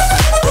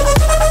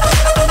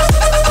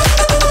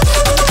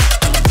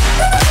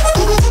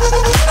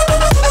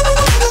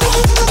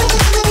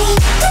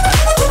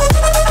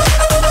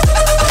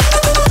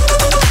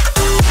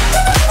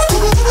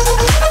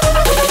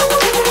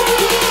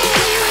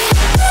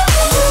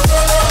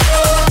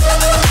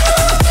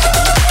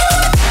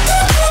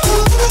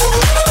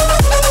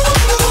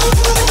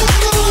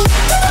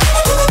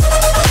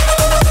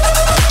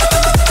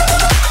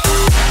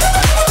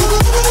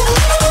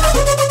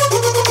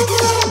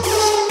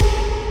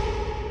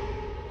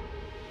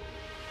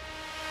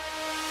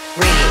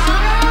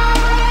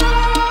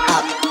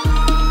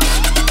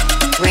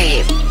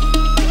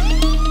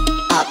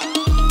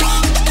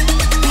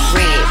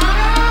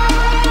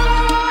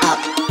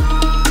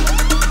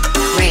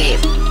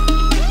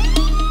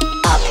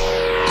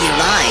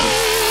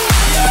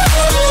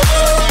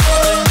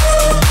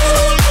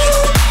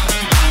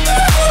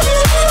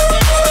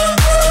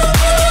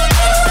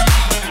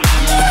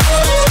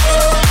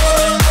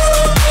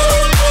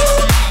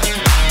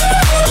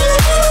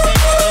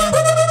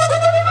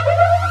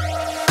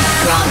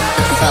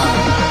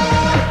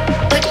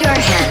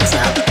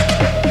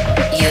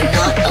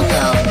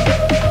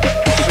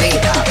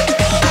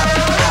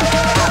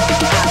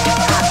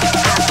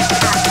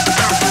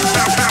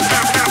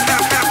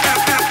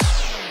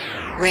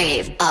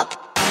 Rave up.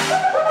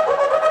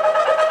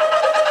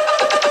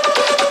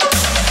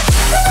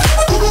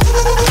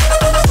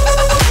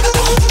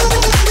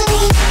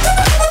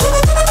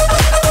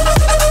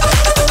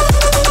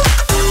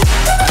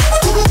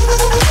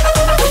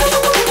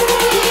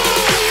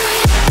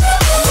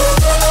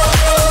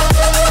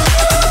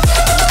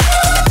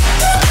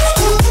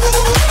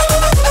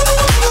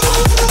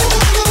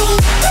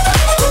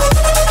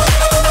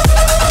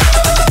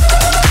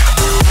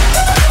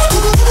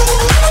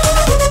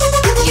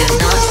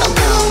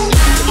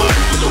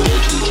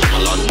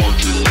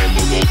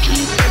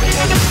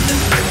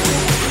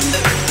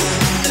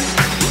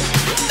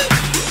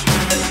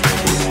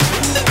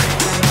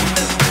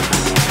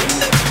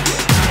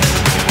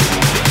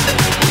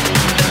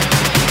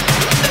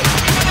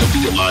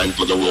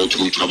 For the road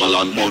to travel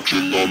and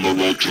marching on the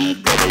road to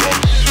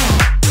Babylon.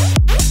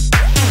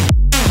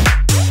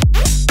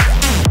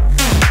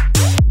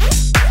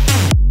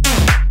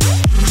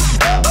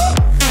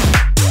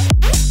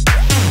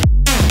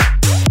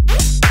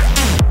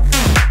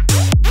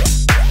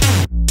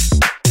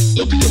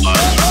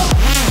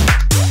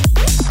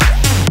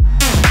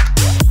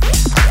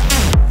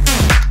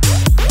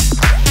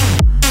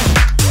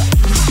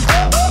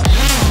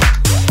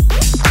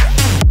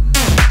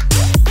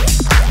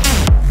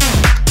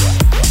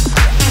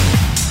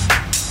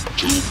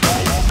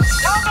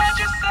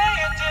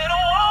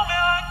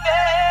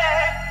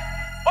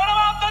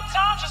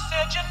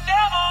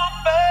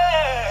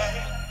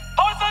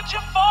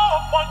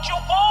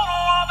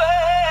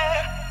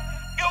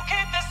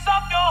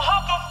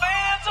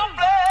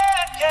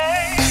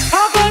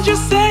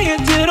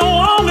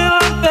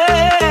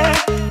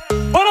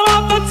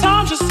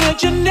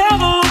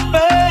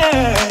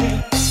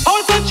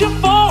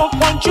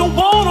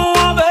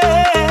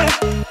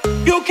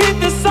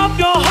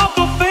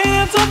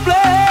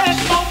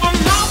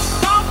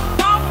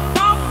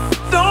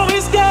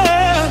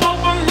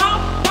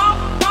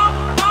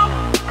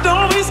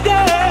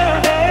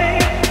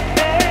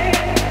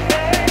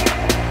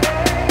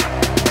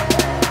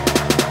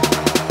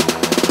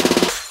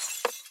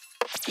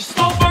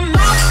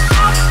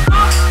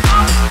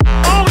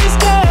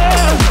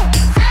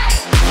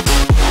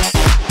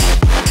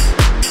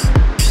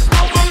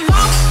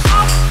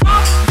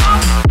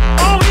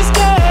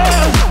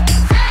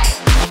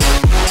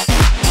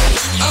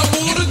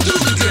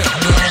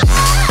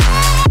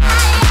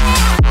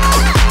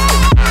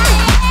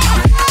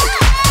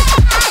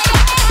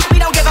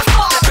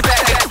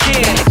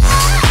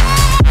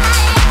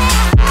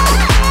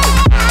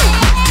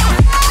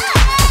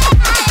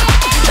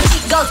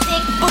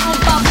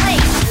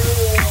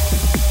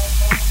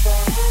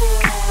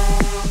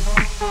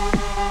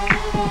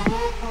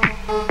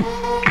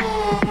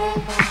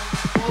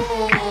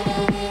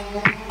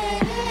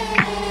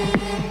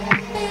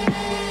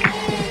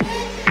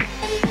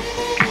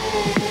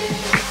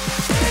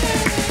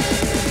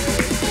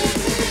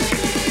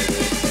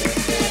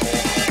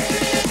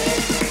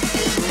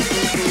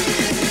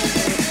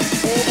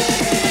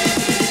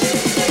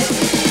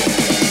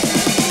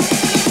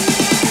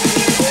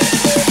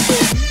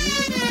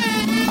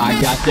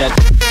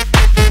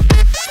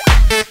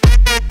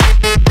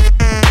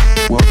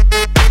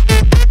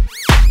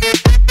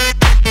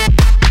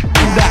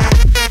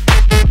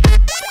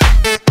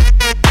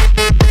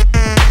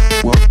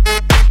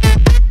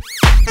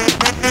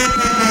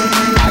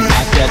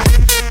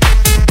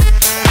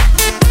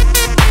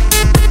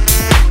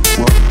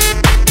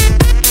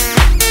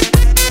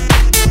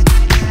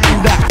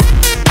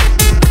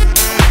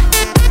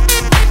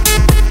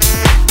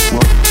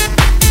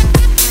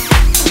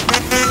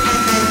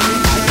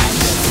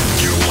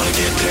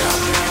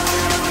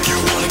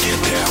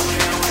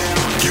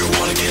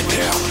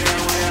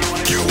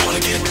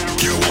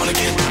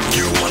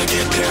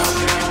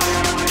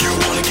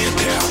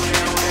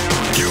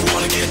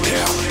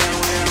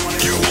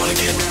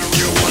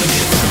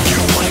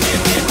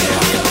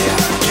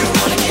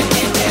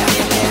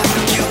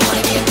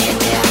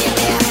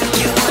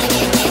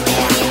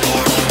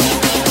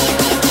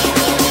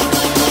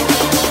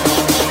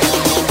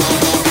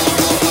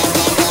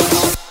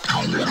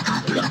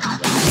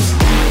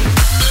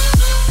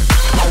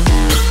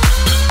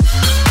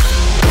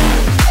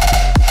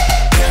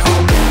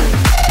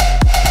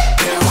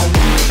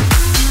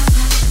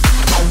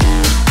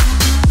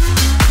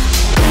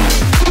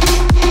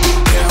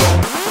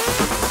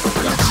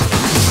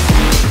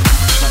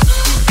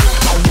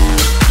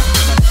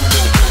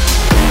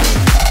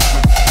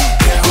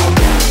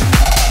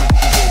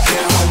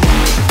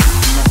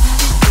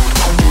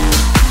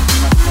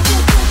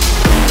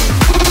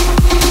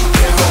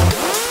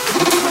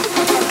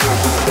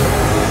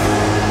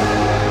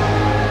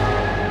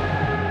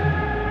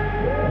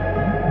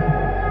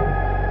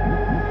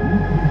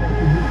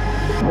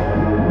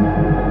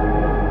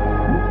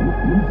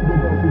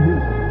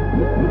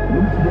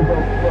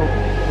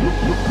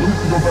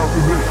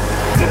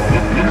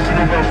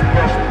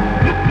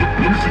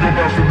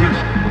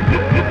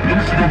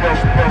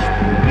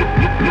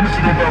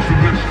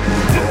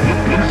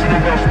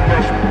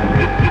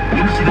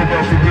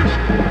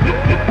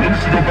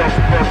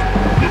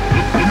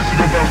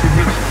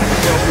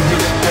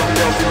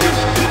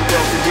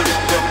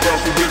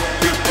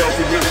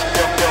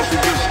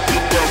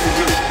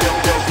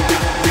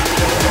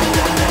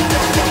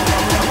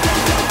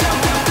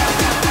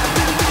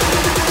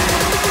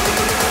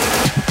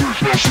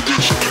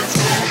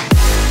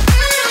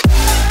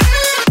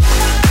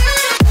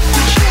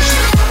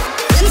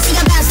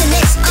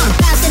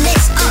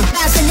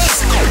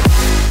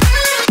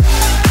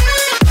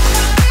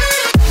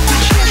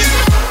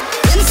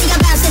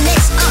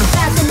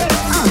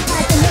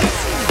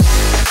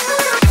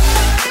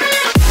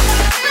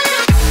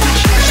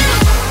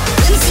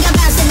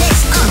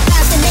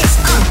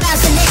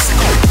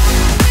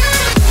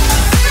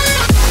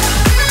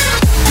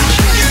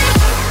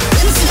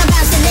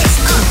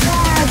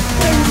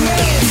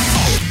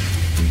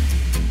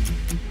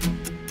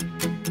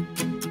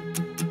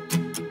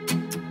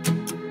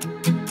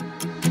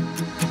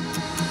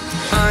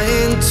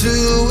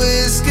 To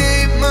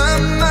escape my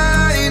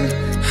mind,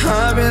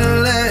 I've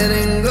been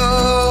letting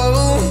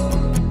go.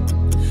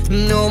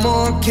 No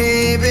more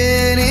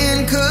caving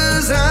in,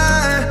 'cause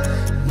I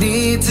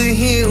need to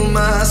heal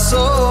my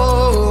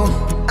soul.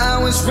 I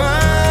was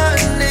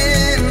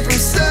running from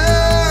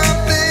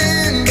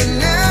something, but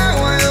now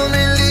I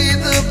only lead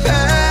the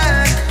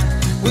pack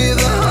with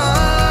a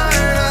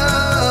heart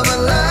of a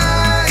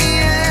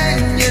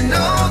lion. You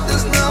know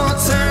there's no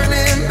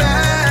turning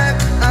back.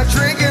 I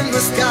drink in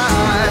the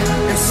sky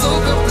and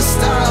soak up the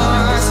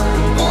stars.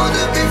 Want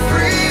to be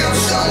free, I'm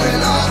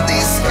showing off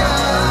these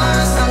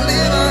scars. I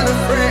live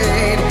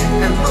unafraid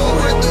and roll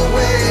with the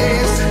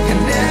waves, can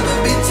never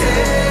be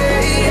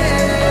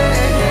tamed.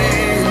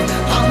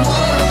 I'm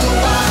one of the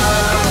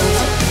wild.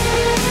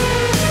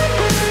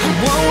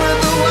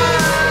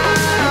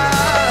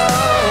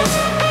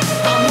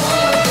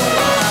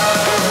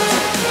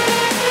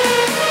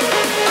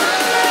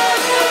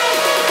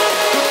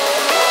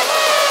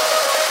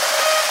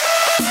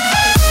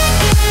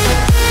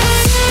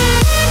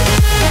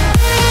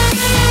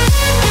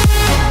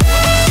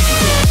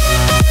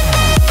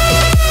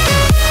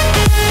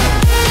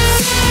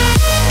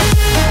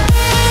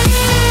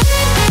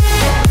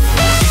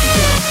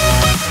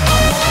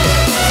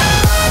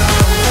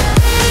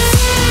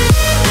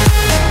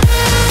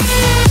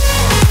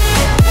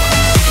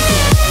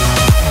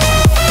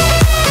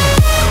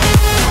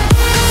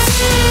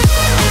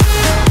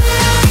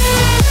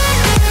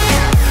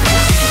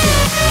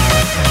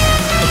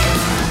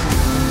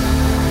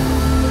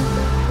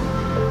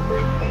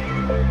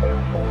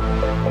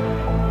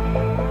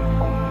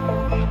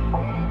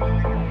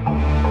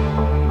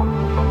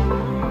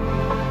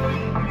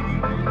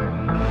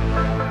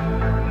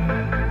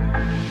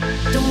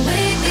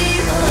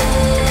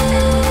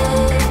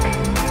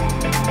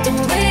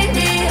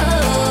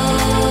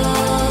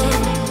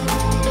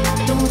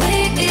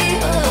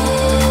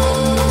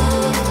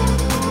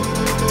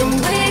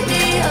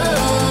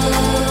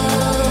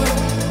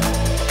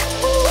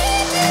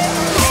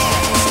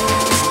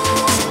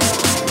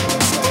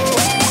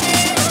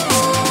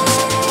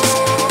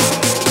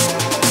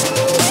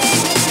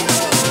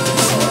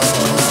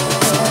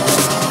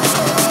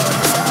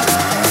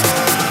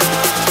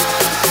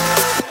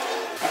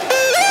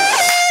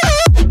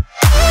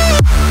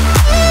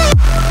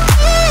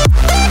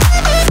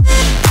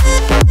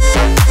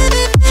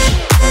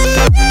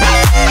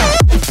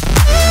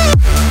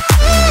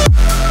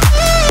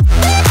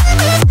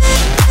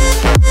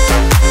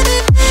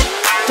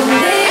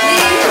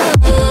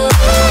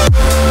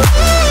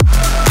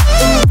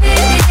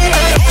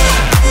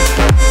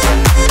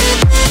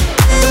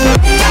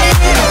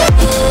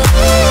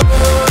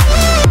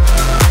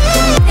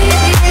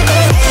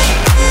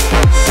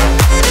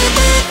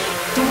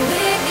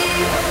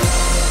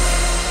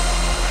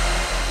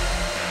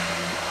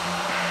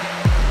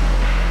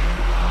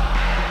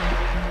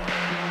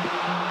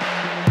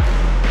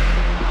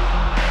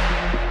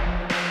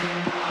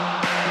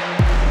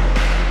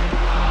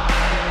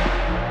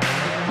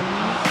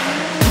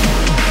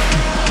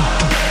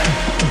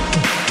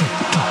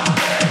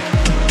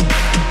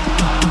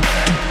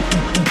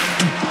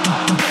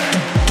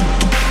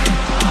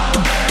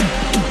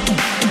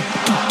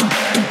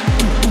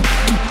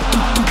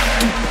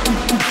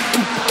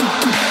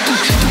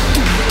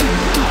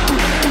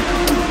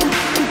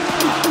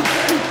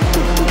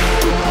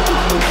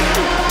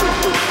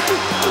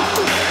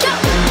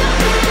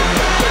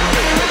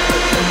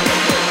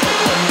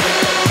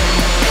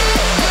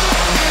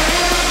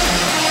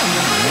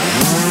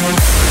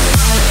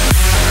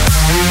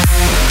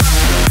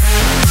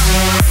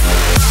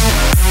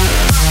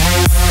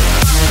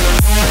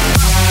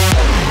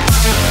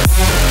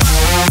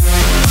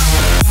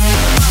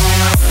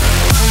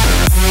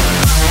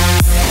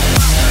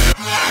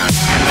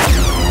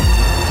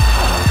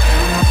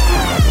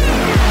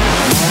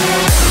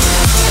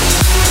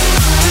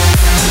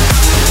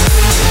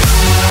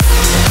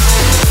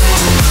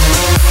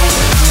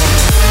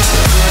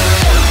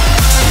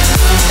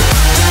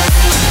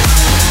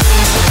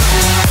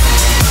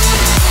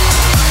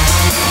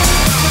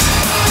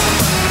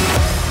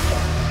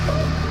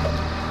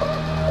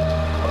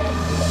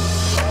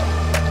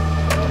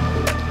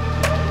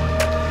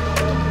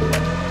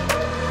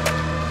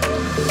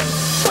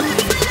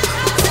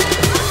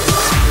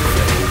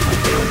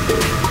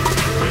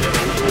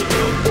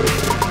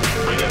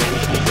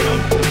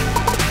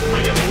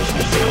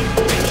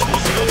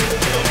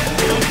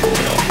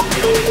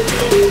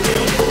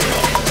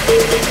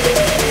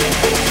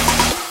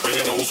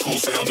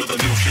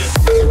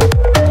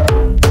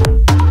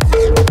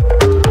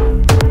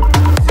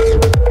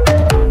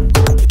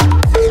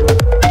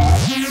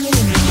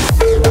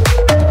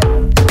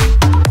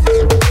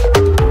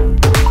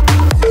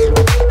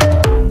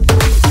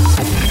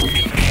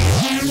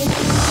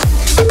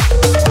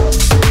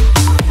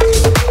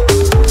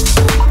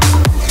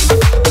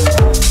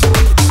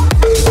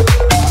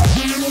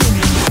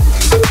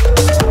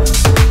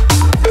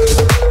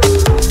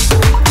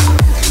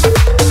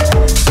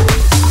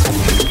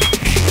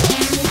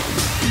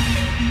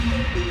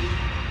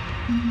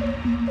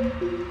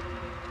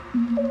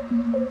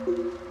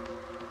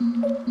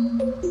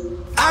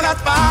 I got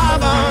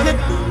five on it.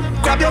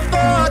 Grab your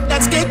foot,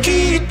 let's get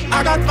keyed.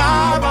 I got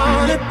five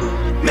on it.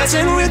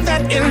 Messing with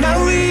that in the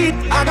weed.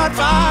 I got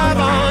five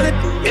on it.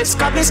 It's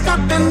got me stuck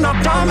in the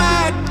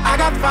format. I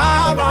got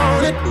five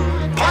on it.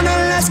 Partner,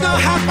 let's go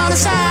half on the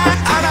side.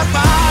 I got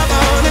five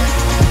on it.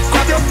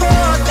 Grab your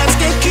foot, let's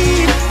get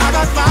keyed. I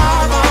got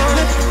five on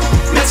it.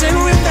 Messing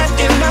with that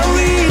in the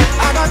weed.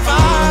 I got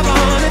five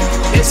on it.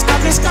 It's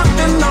got me stuck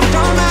in the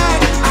format.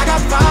 I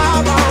got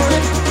five on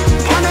it.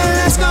 Partner,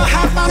 let's go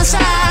half on the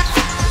side.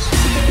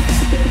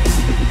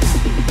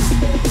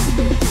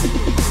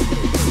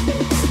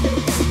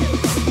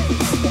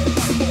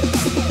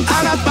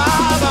 I got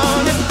five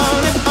on it,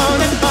 on it,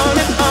 on it, on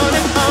it, on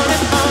it, on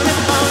it, on it,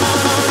 on it.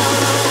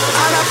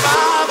 I got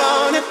five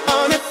on it,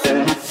 on it.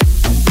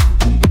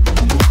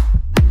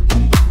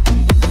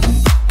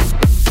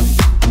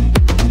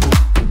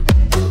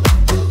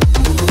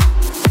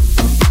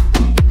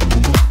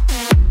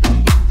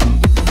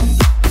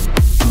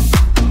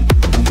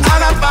 I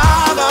got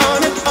five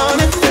on it, on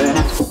it.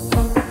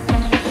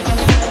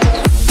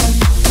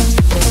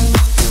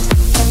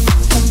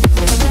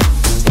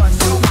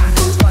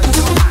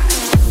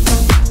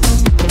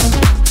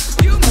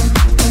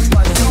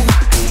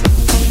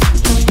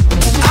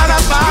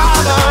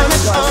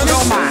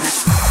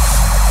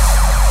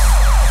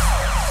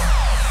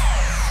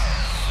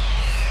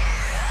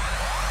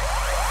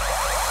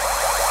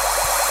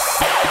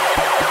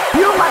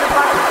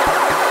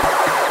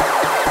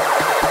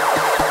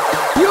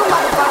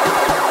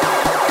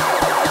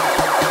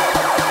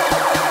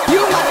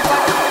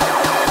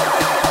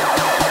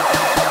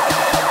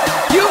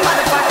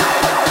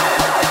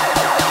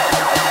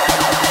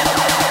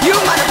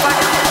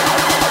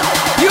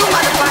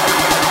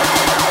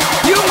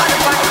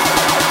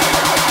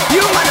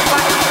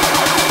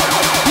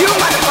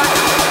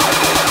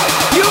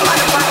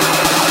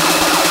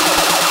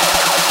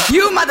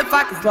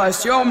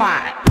 Lost your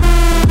mind.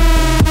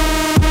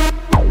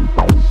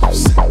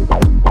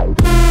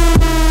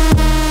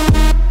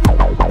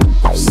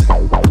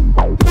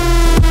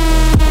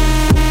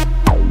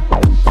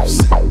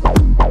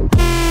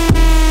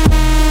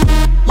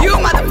 You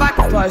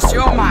motherfuckers lost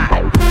your mind.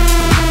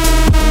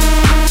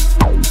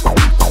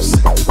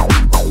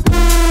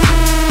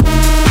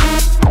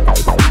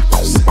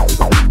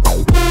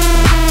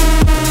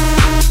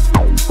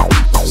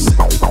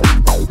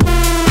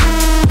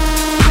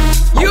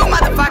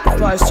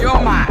 Lost your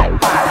mind.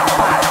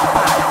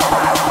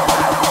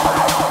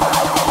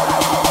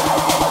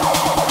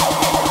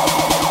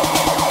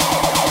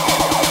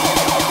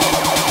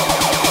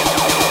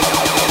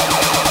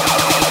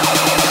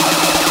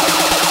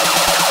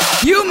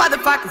 You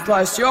motherfuckers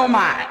lost your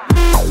mind.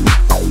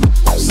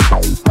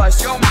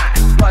 Lost your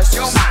mind. Lost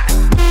your mind.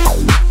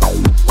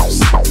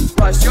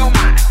 Lost your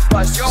mind.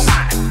 Lost your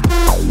mind.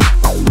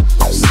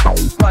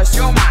 Lost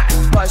your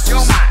mind. Lost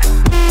your mind.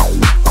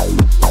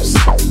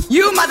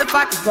 You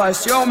motherfuckers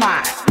lost your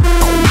mind.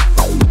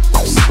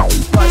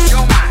 Lost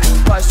your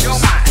mind. Lost your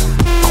mind.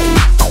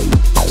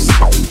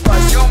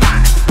 Lost your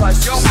mind.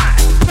 Lost your mind.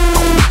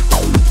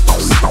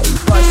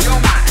 Lost your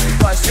mind.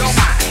 Lost your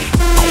mind.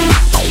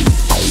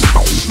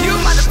 You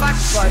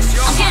motherfuckers lost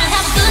your mind. I'm here to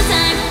have a good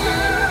time.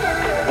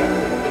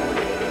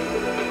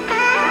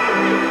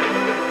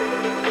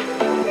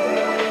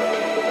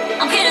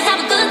 I'm here to have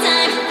a good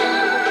time.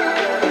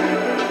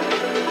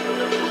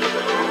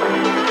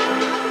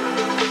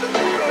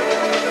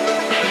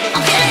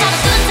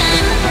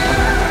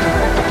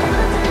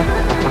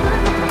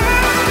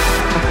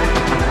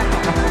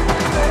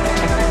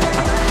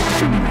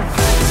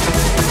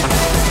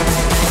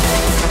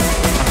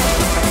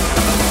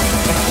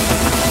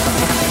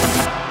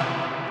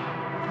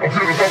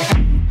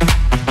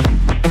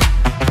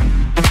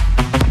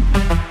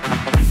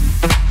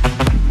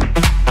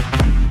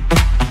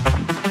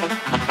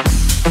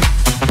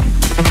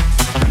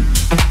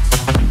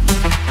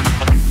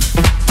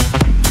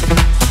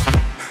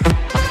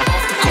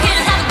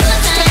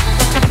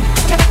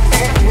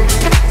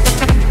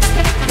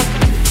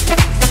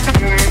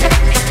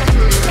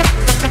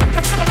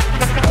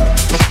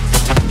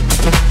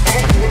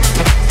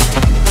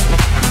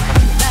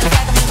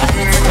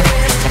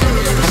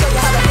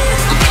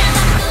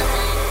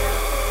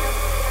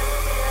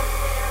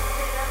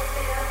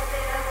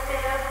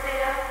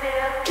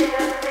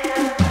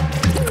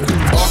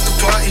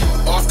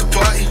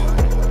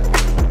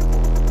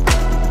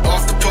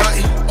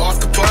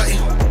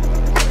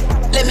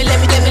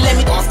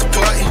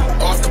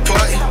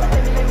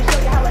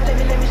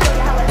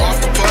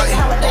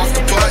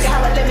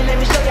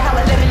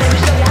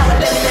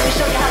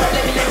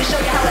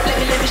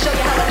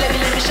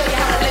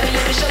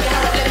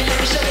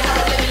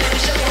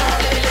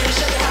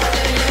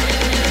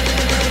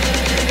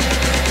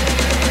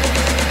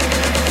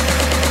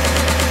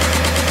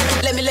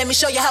 Let me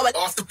show you how it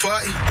off the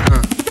party.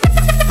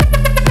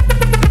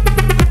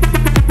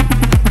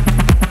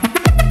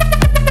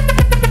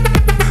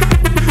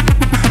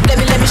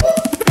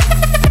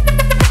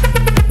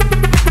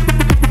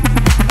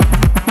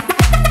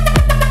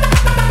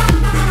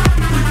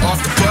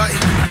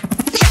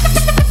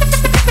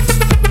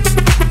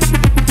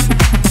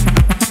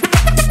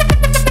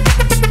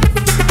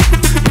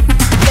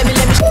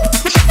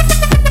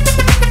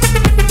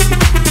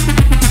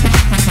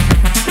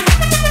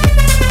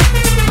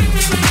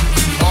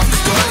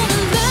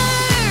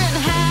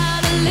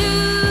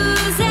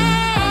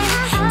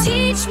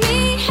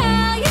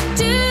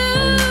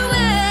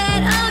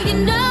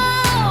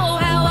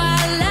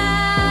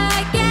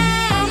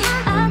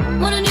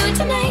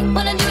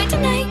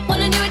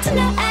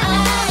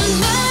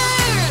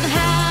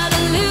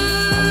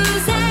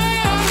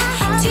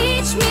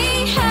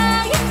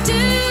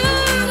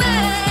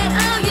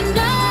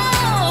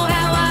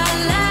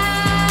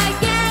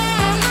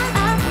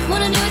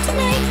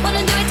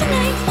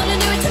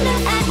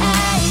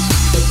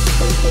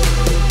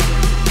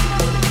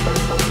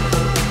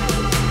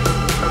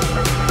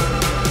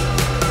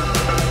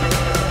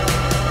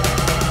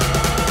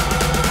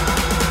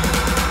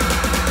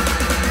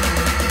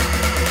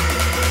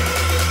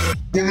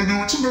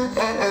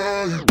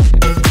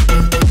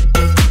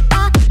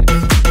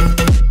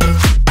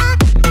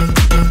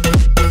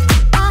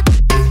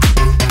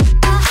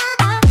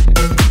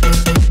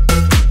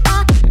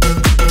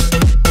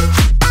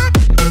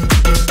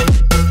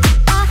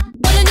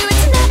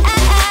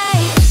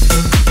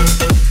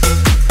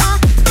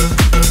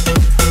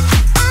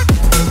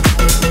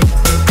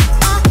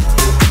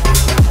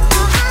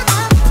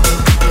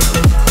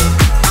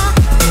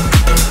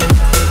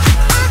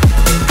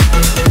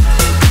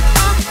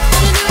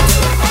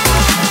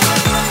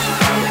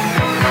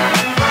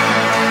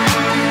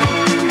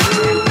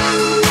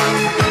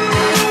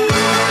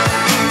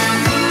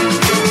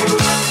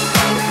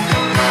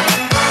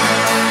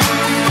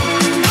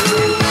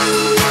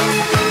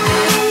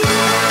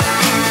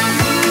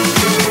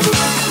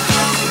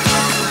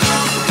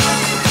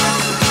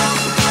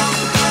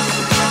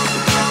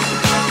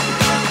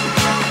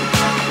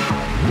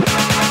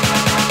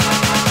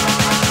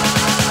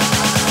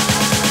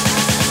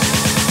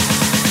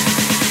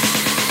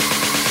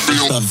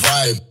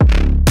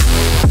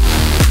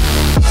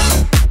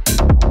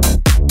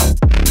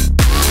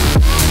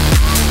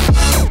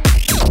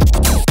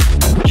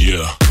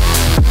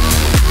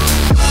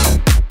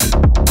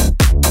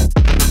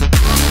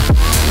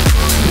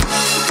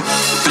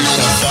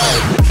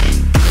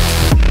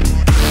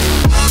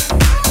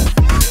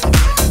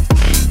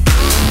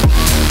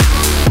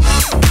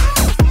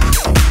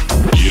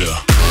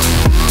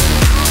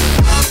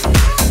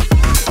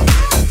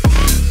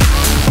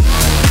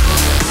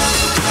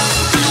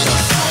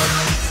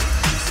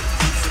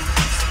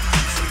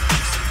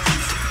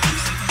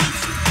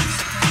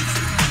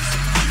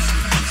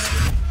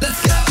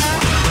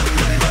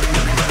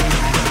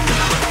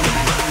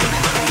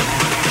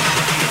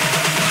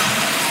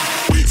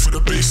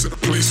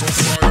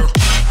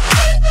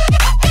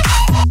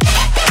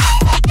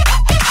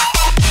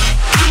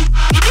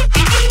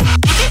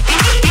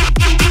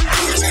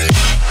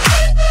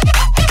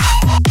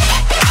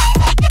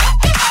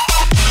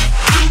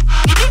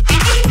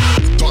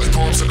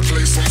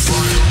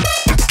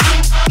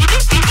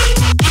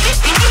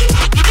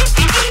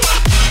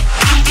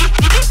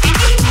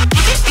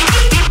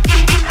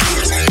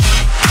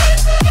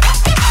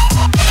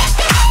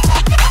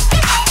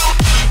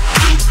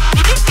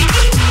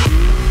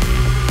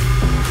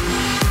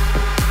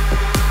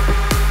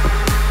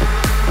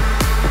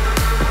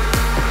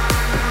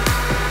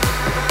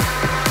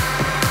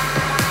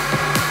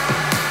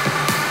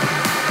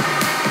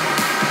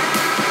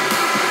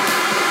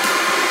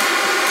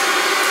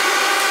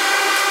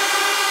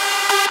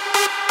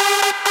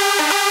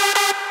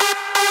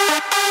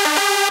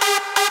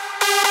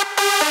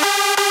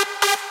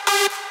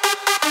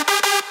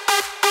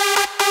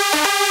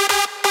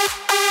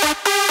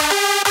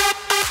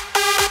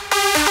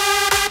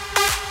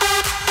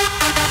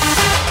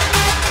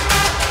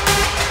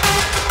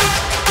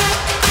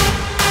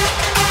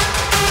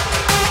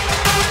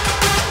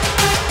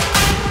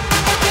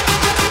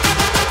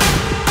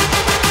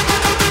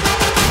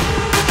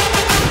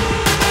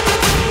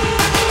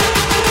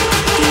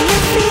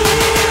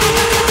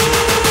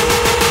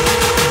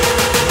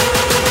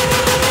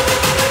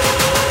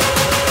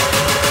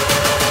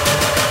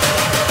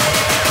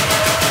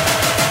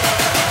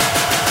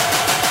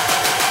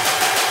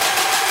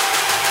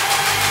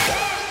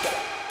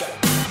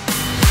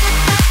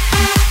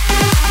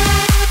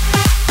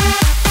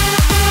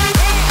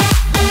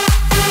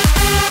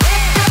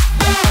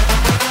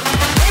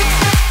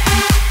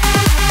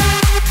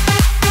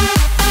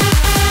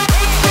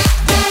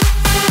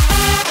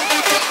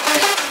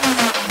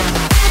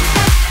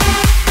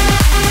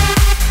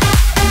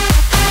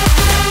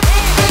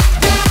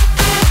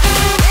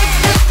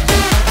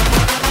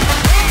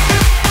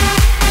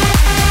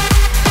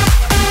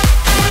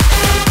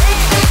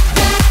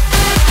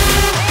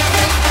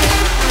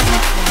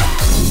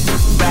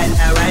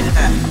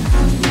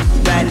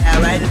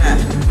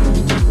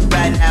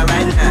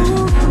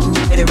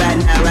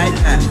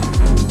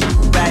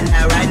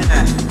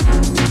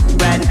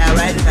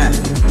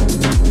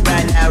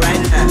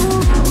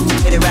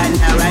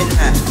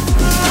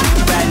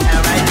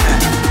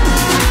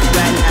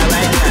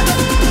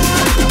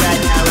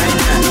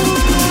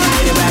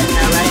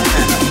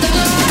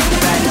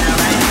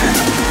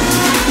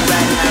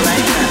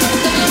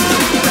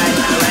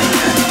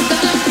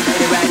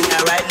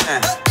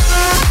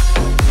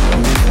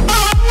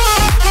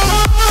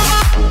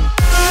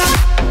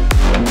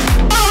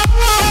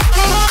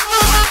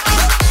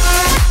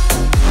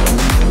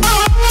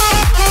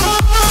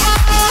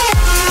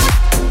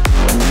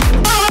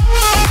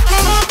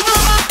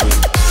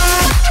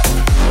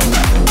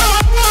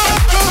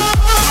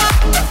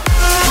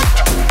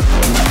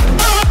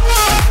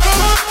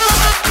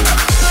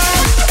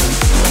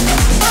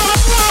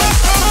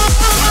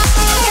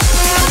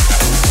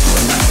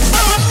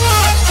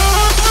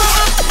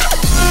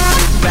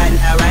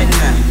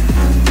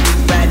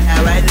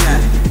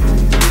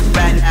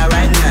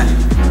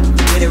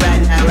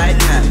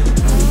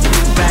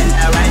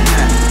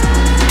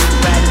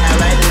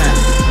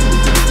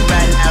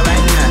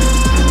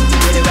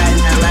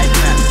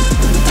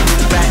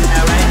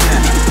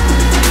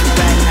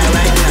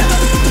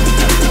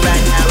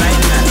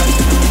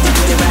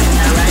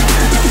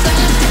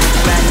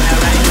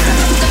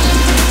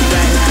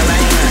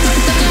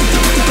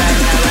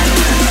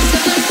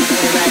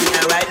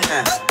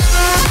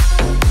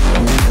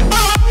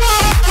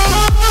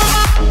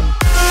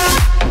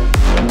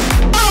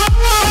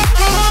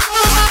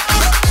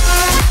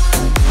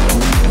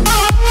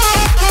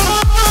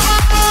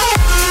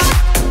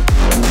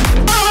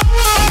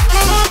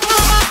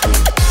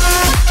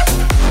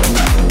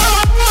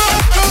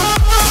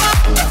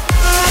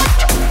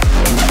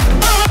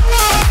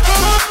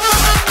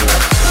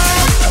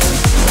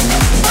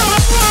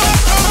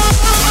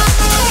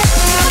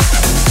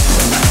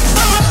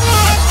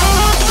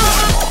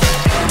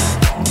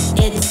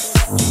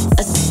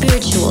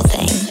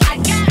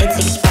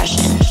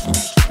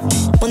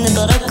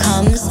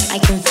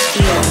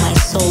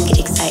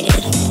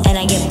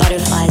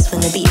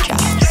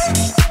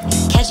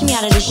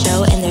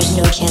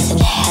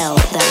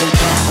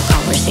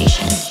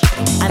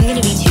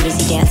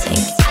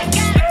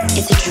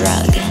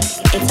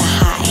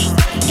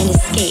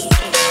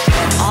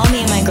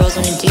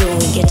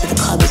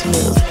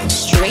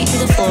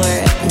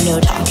 No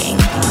talking.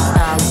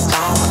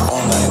 Non-stop.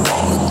 All night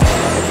long.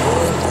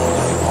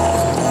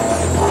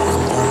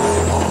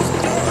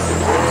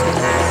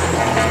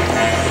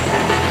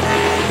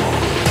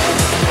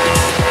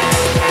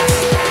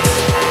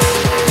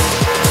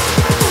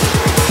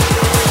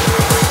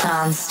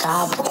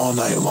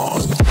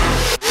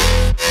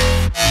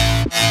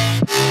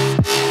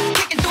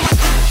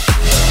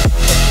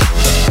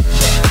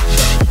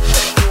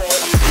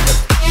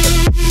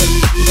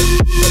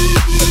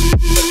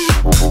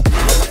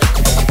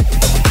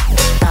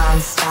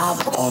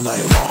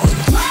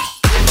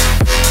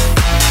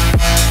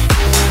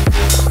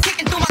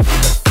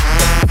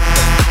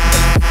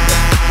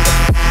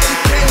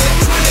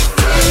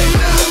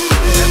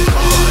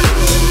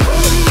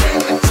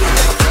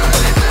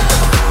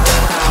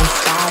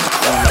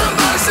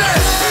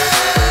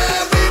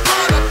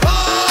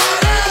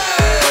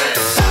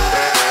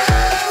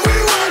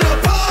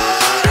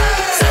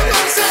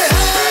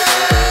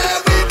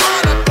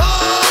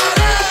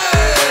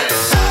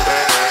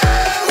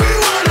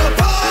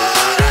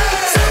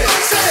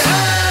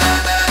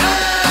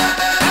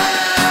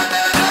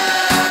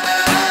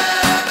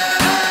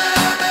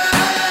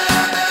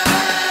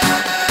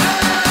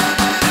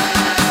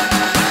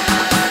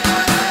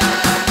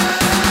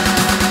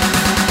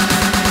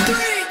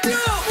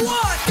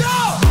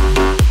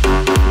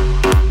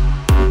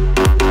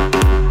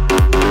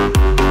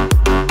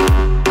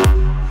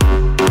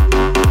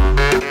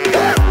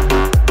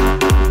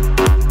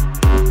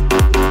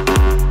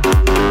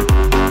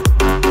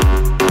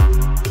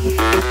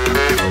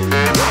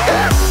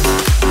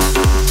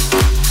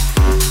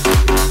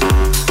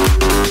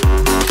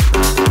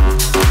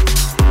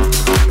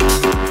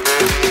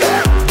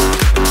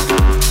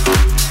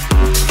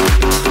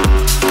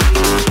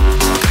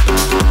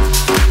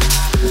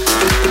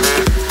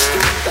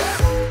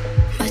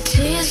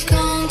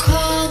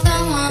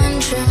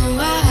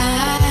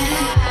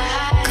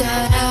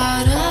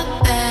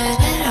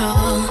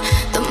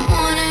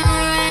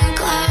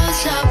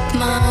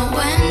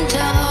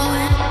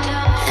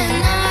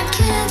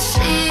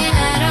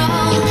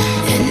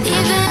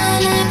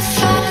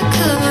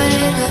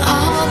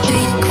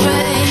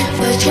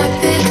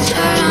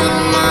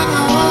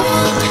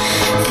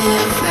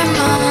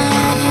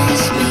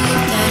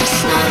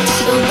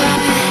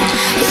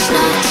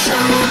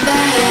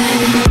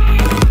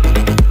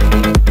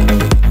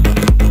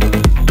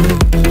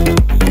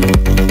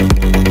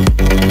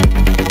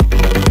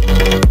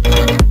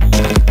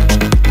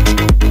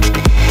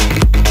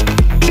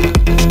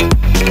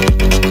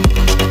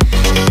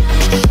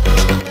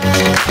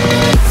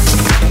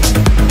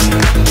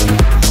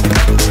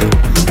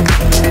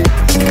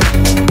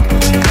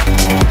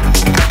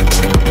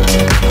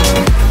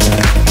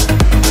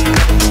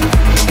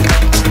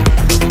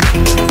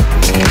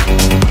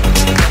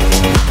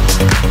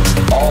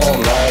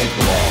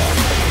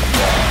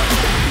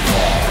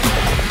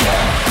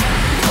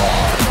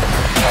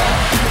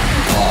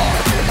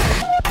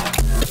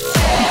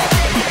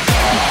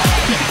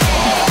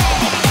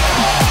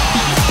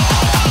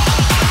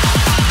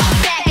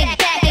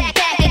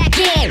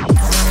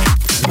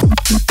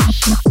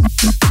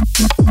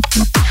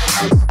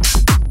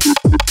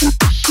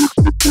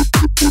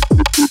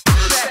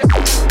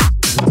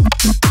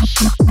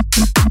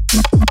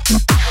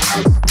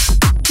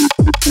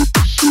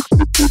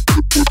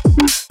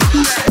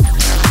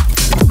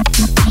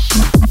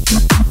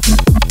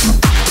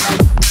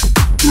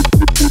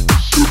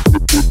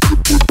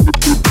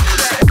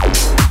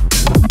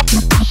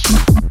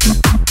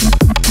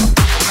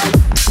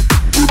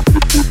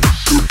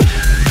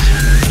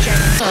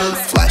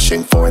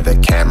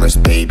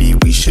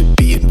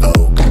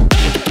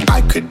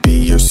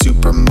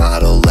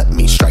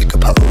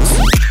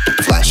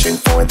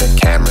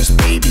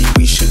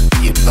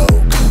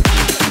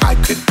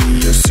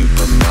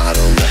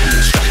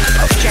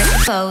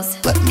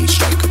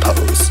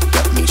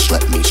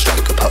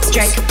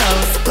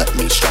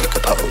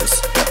 strike a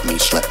pose. Let me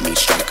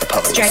strike a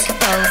pose. Strike a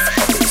pose.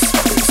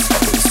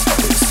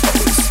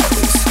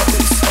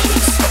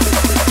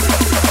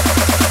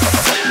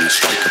 Let me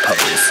strike a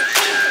pose.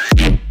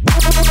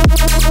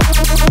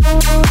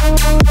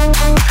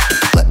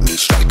 Let me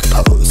strike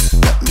a pose.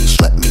 Let me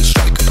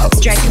strike a pose.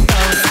 Strike a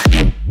pose.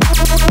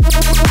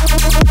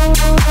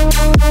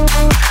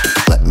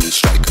 Let me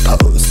strike a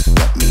pose.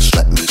 Let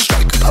me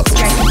strike a pose.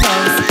 Strike a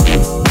pose.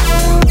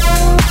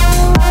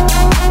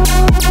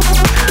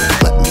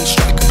 Let me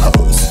strike a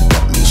pose.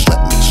 Let me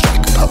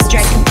strike a pose.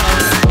 Strike a pose.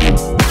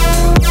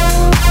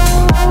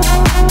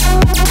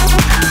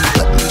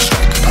 Let me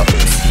strike a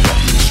pose.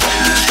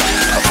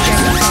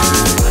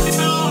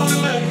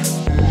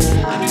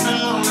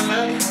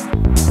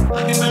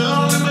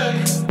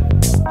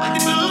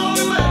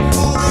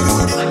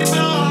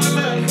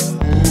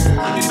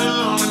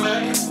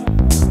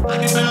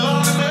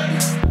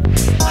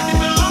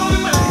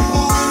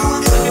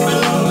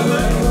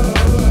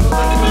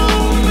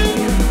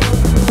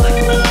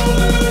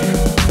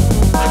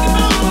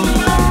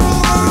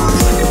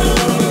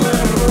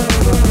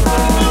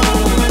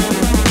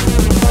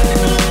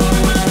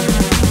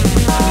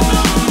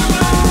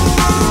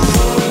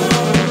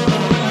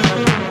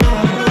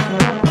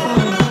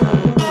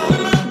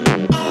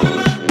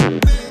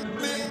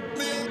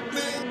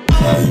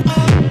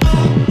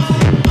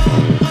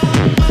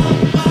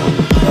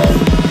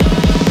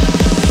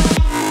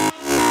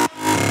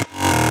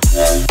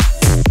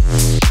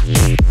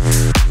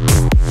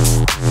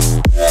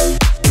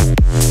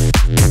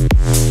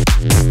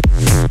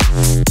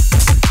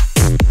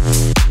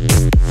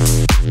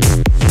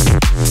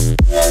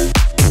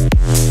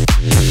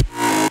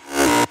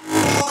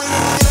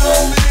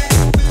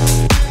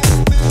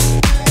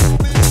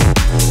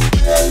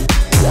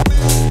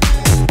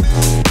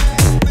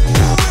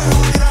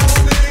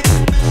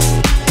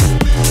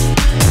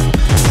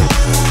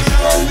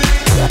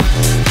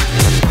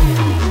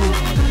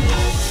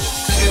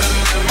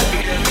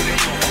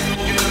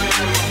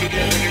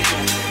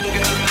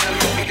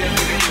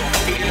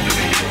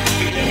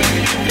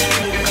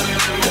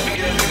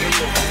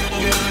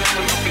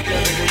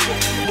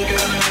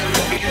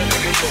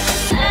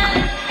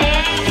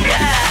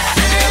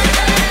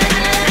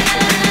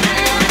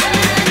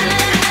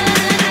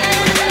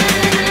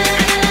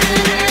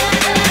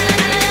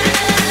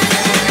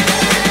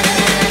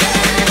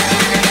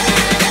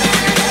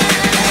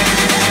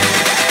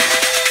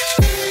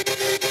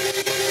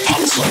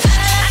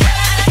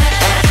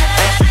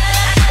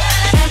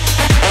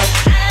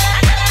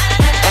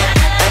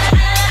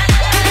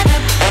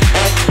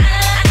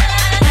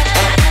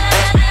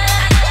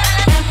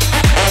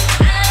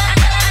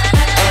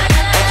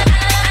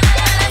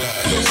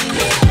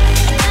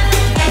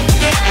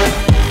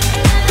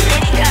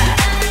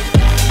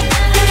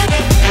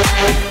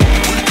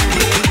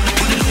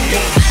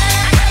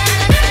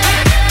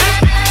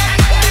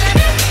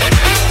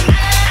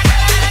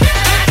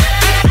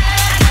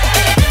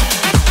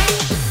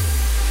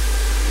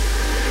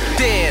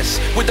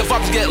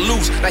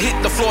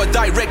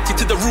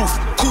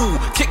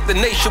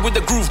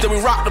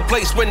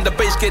 When the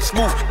bass gets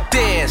smooth,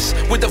 dance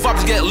with the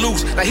vibes get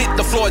loose. Now hit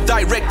the floor,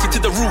 direct you to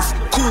the roof.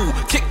 Cool,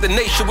 kick the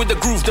nation with the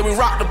grooves. Then we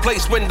rock the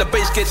place when the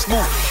bass gets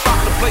smooth.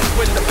 Rock the place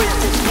when the bass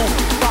gets smooth.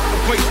 Rock the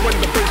place when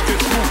the bass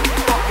gets smooth.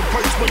 Rock the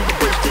place when the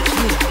bass gets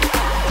smooth.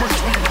 Place when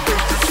the bass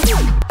gets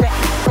smooth.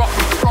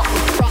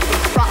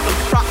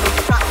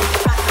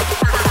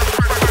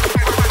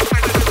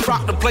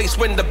 Rock the place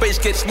when the bass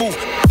gets smooth.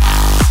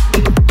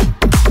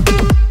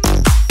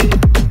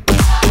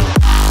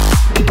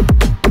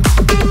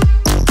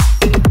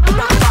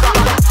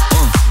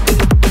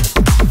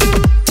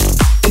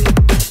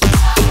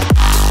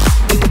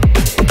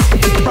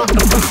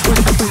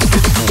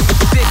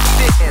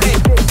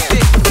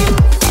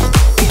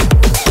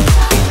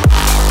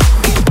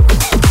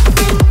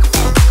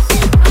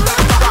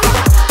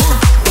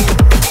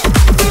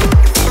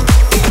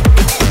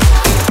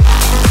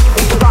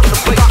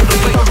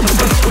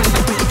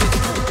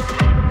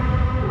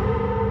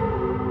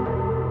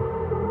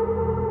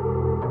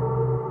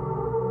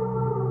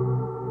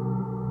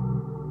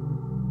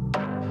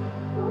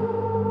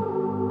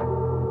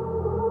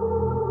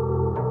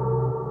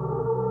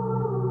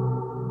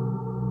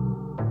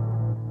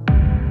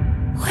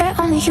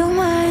 Only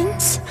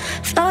humans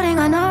floating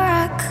on a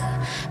rock,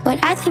 but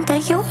I think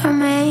that you were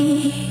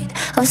made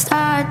of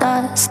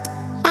stardust.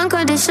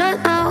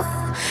 Unconditional,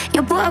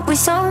 you brought me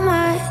so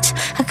much.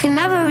 I can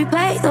never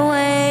repay the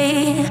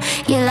way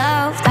you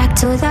love. Back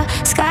to the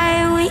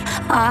sky, we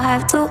all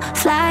have to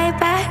fly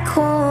back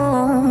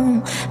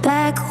home,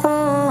 back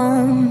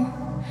home.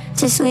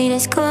 The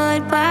sweetest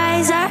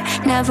goodbyes are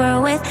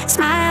never with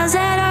smiles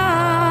at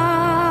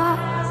all.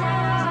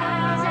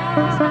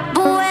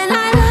 But when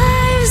our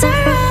lives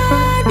are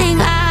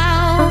running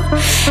out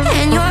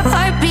and your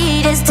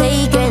heartbeat is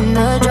taking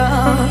the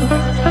drug,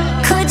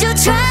 could you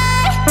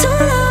try to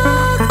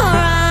look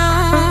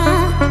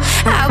around?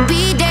 I'll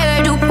be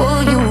there to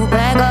pull you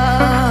back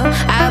up.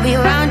 I'll be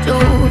around you.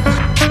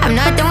 I'm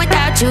nothing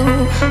without you.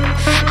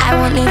 I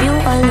won't leave you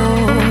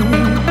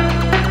alone.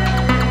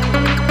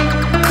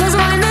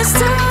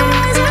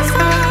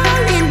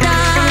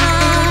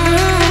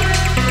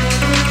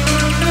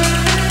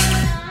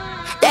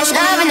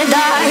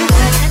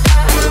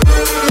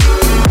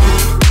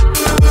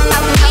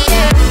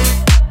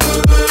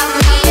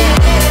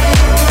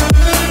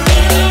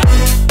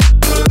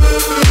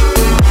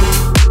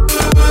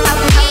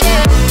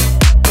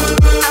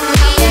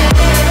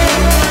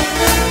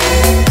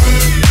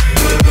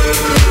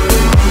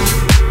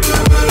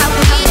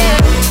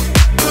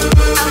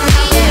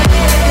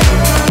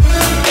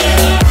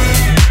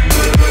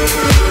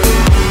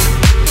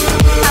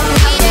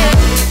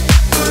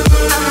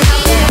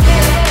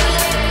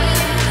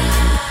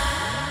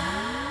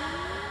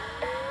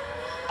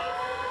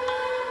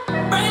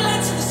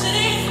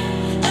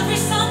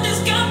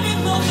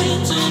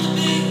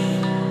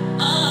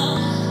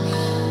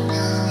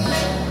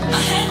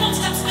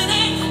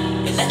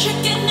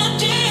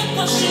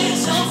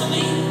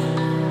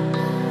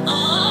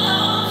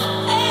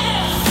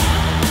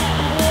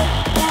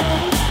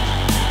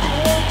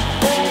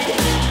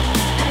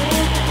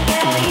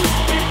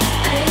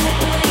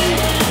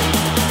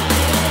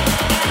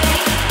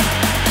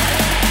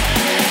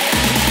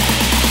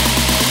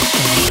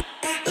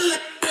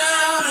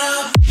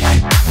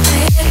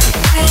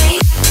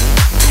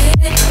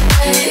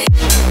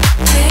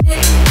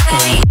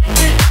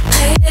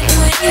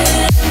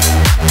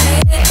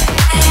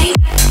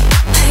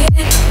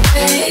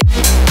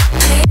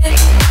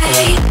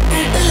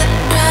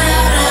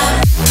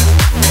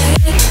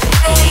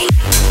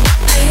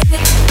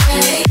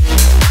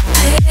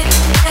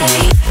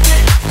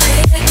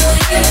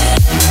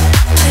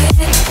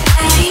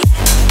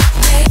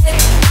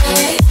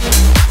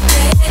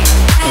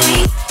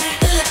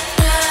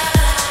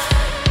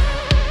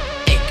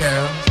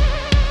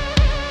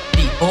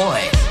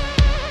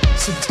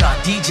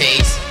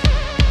 DJs.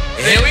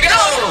 Here we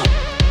go!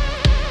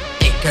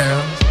 Hey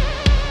girls,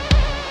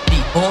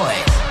 beat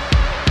boys,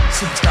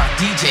 superstar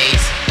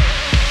DJs.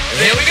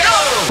 Here we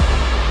go!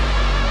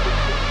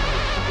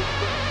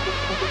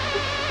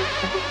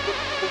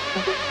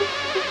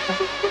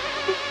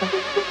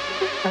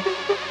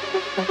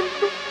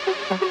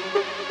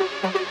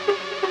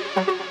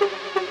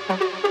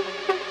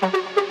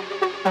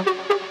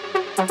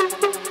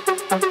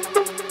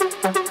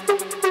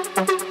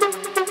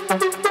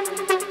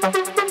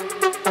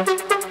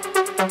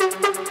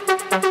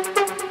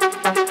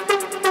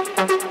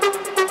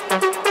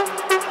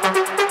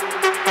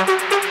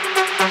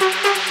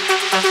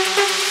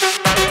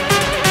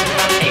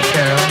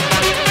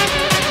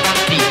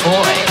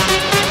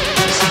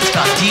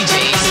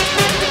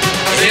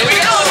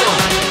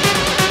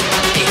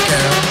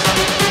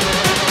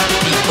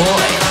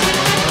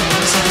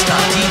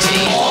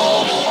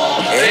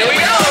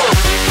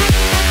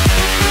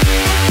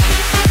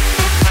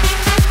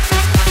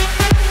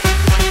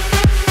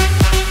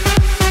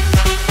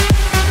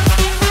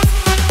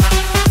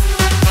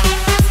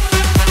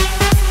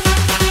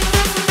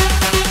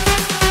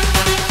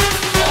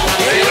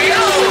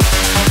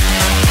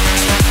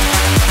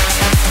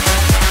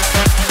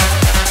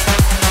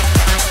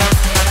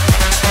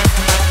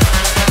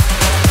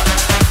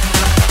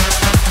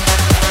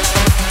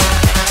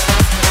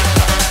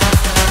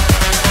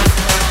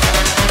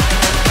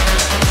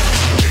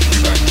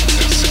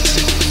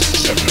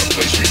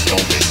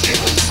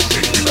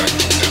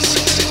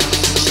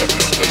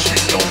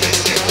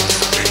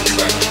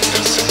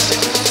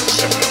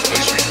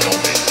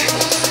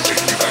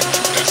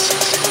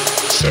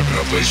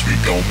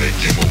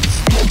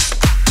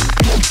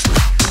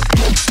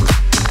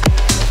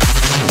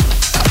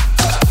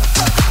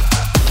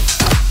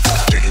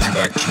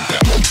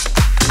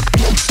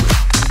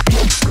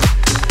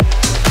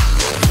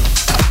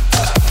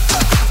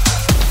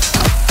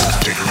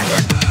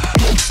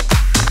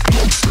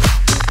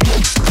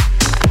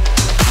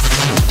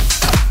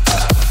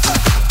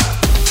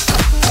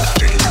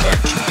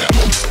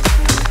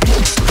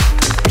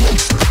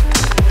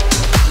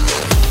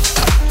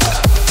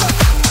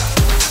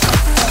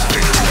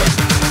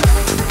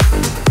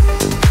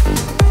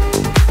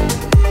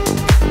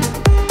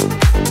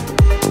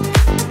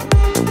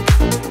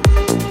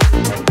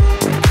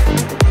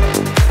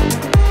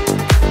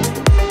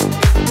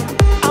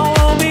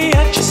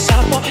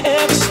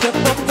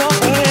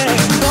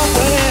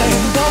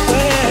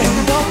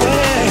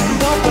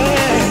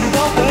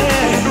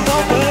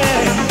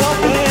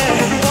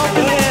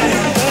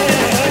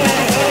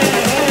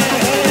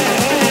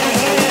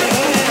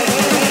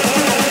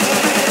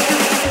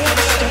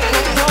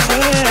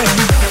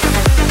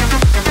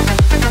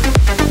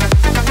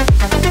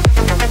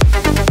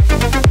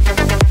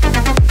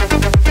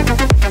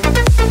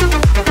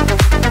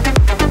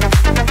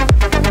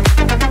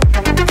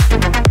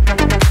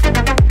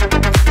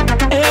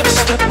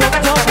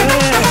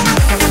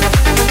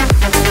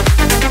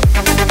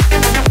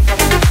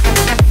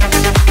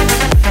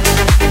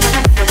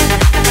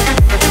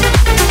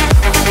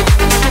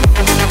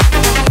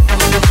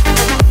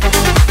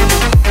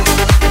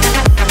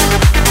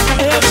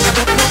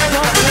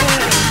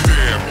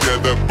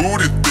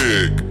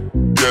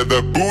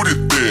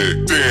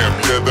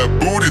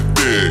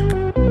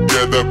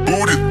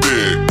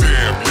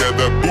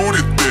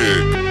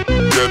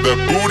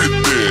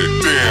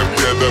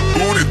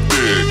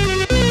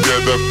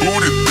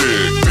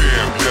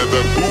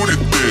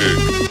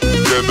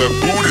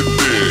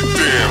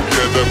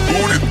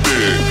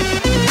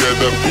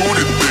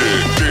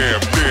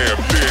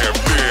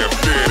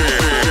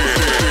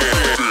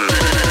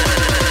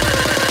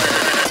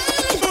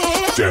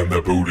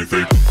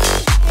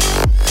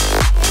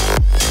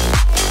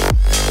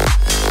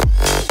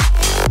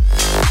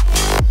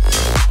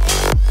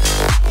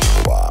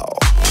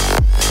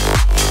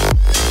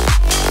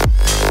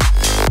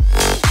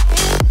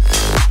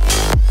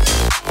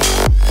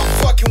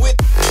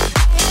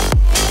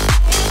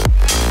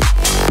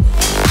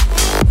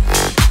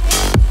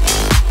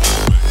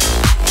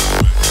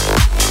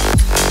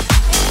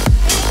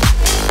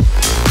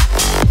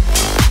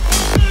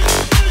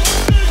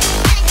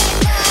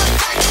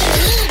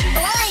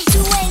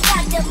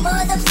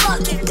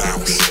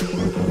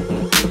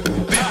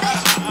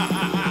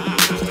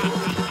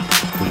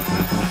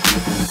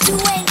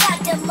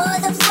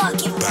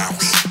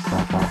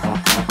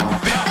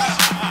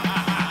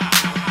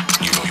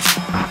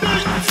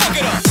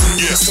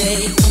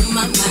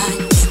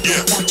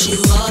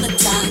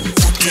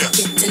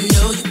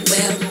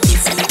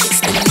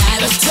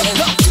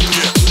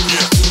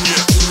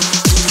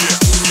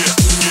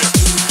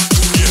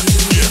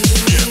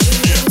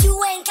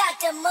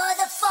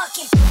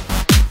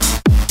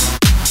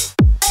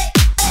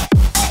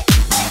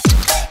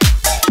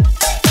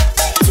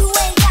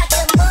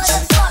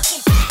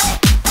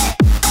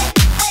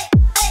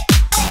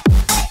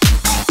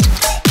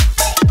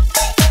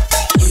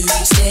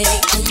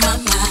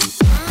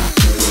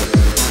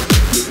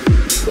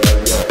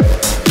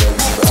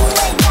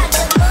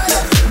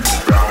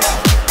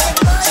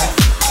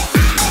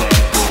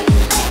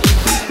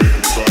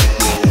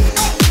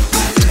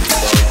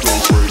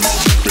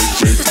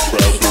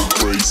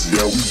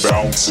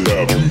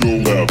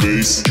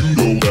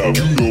 that,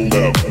 you know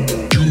that,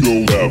 you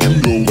know that, you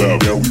know that,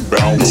 yeah, we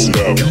bounce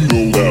that, you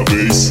know that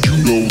bass, you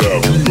know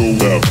that, you know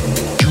that,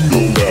 you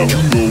know that,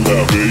 you know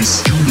that bass,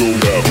 you know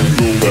that, you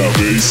know that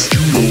bass,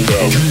 you know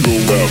that, you know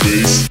that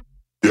bass,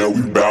 yeah,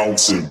 we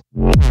bouncing,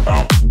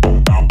 bouncing,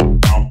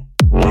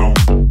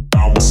 bouncing,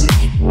 bouncing.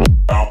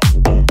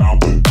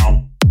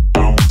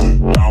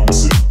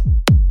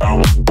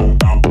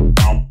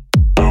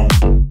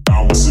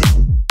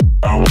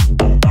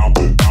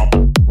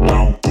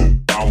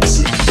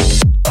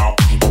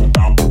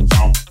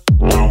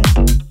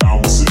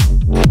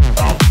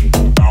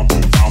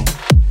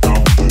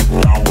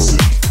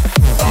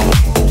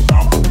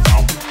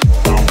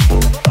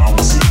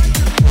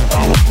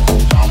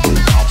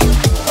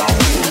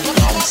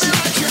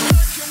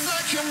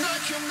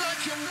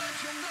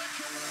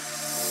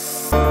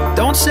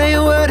 Don't say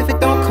a word if it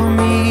don't come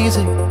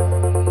easy.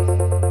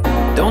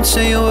 Don't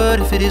say a word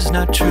if it is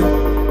not true.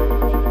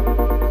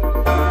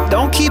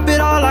 Don't keep it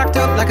all locked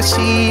up like a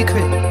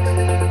secret.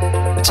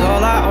 It's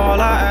all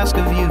I ask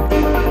of you.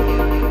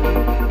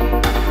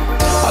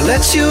 I'll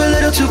let you a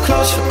little too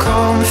close for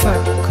comfort.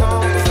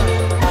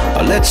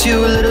 I'll let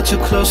you a little too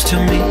close to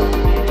me.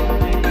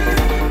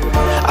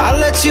 I'll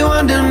let you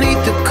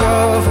underneath the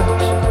covers.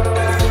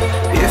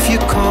 If you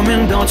come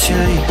in, don't you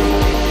leave.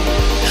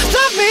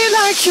 Love me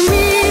like you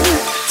mean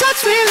it.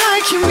 Touch me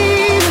like you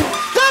mean it.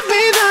 Love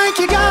me like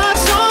you got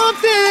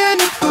something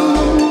to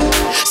prove.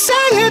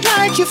 Say it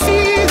like you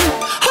feel it.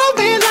 Hold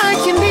me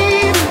like you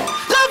need it.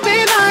 Love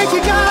me like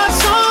you got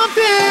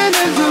something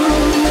to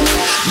lose.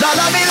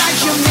 Love me like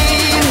you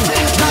mean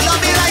it.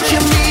 Love me like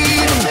you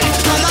mean it.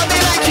 Love me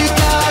like you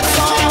got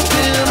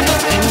something to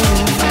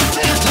prove.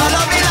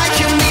 Love me like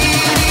you mean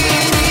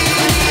it.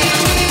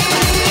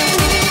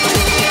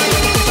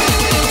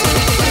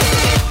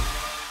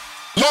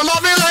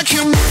 Love me like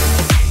you mean it.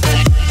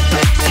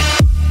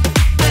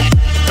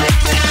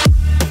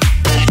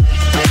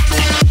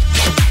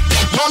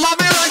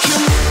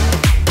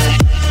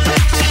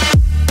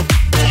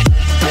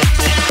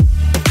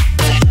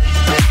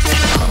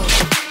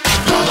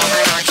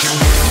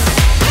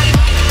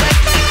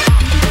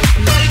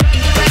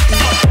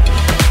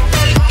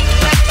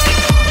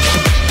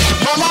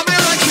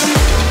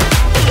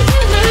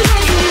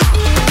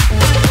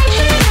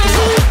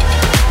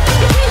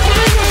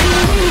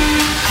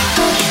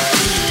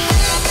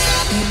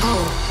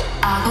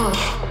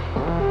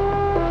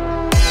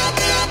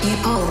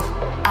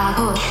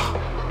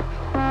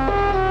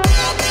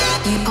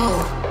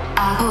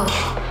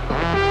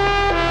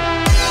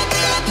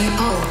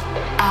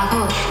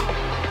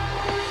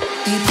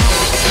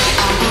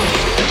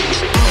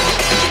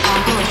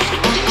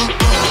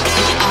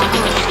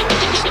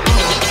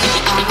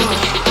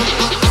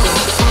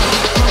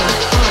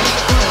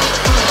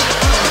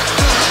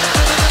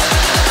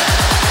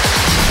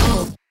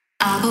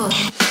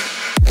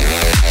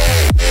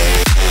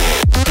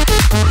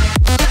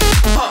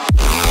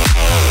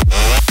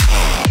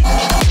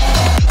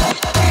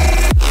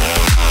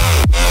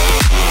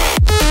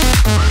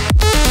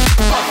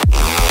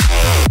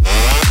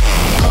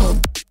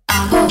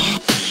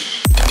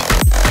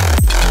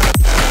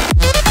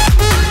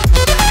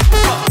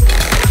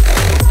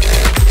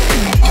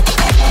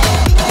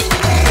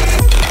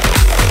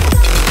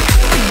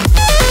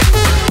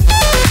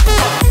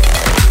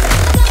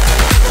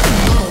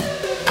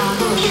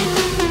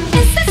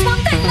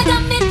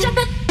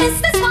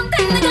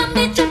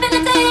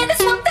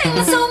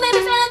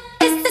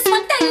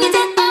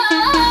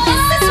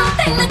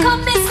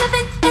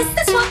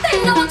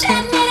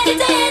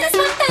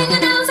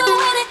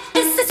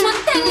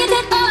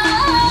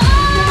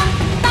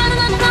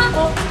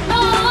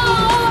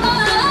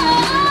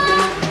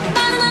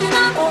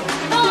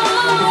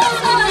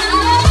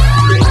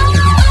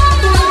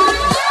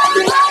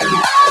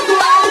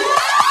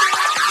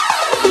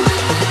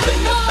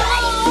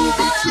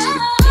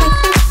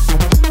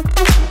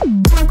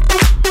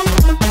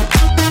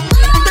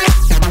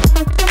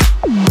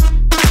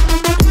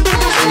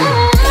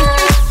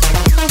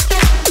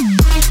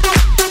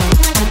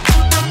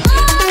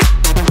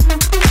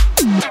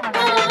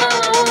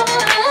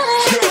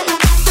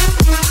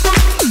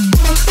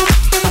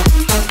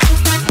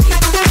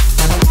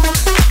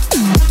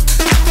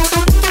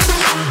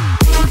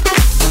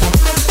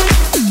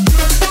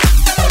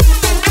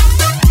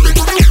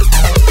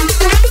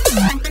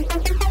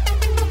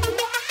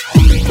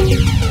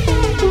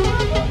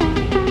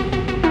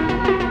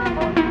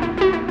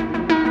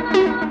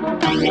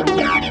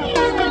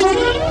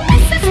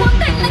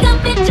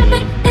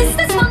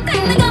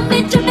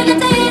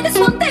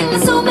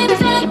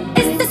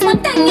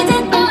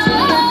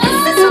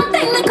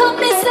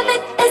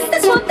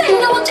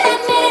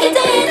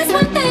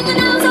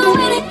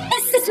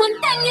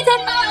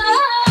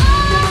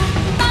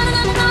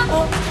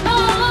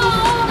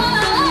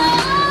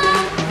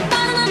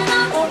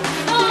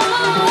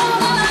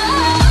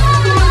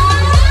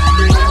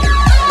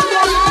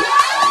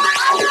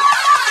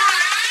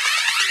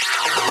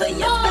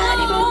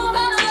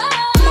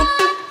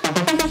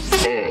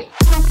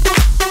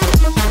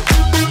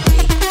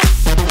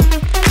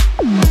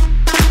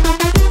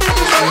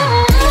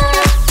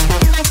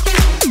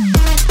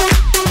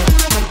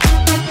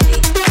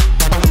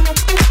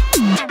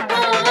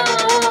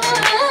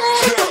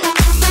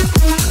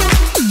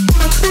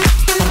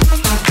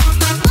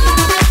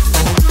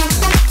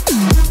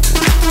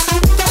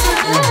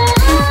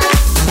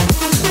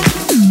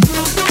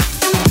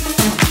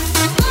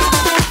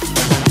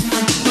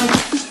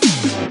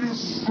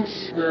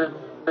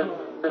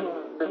 Boom.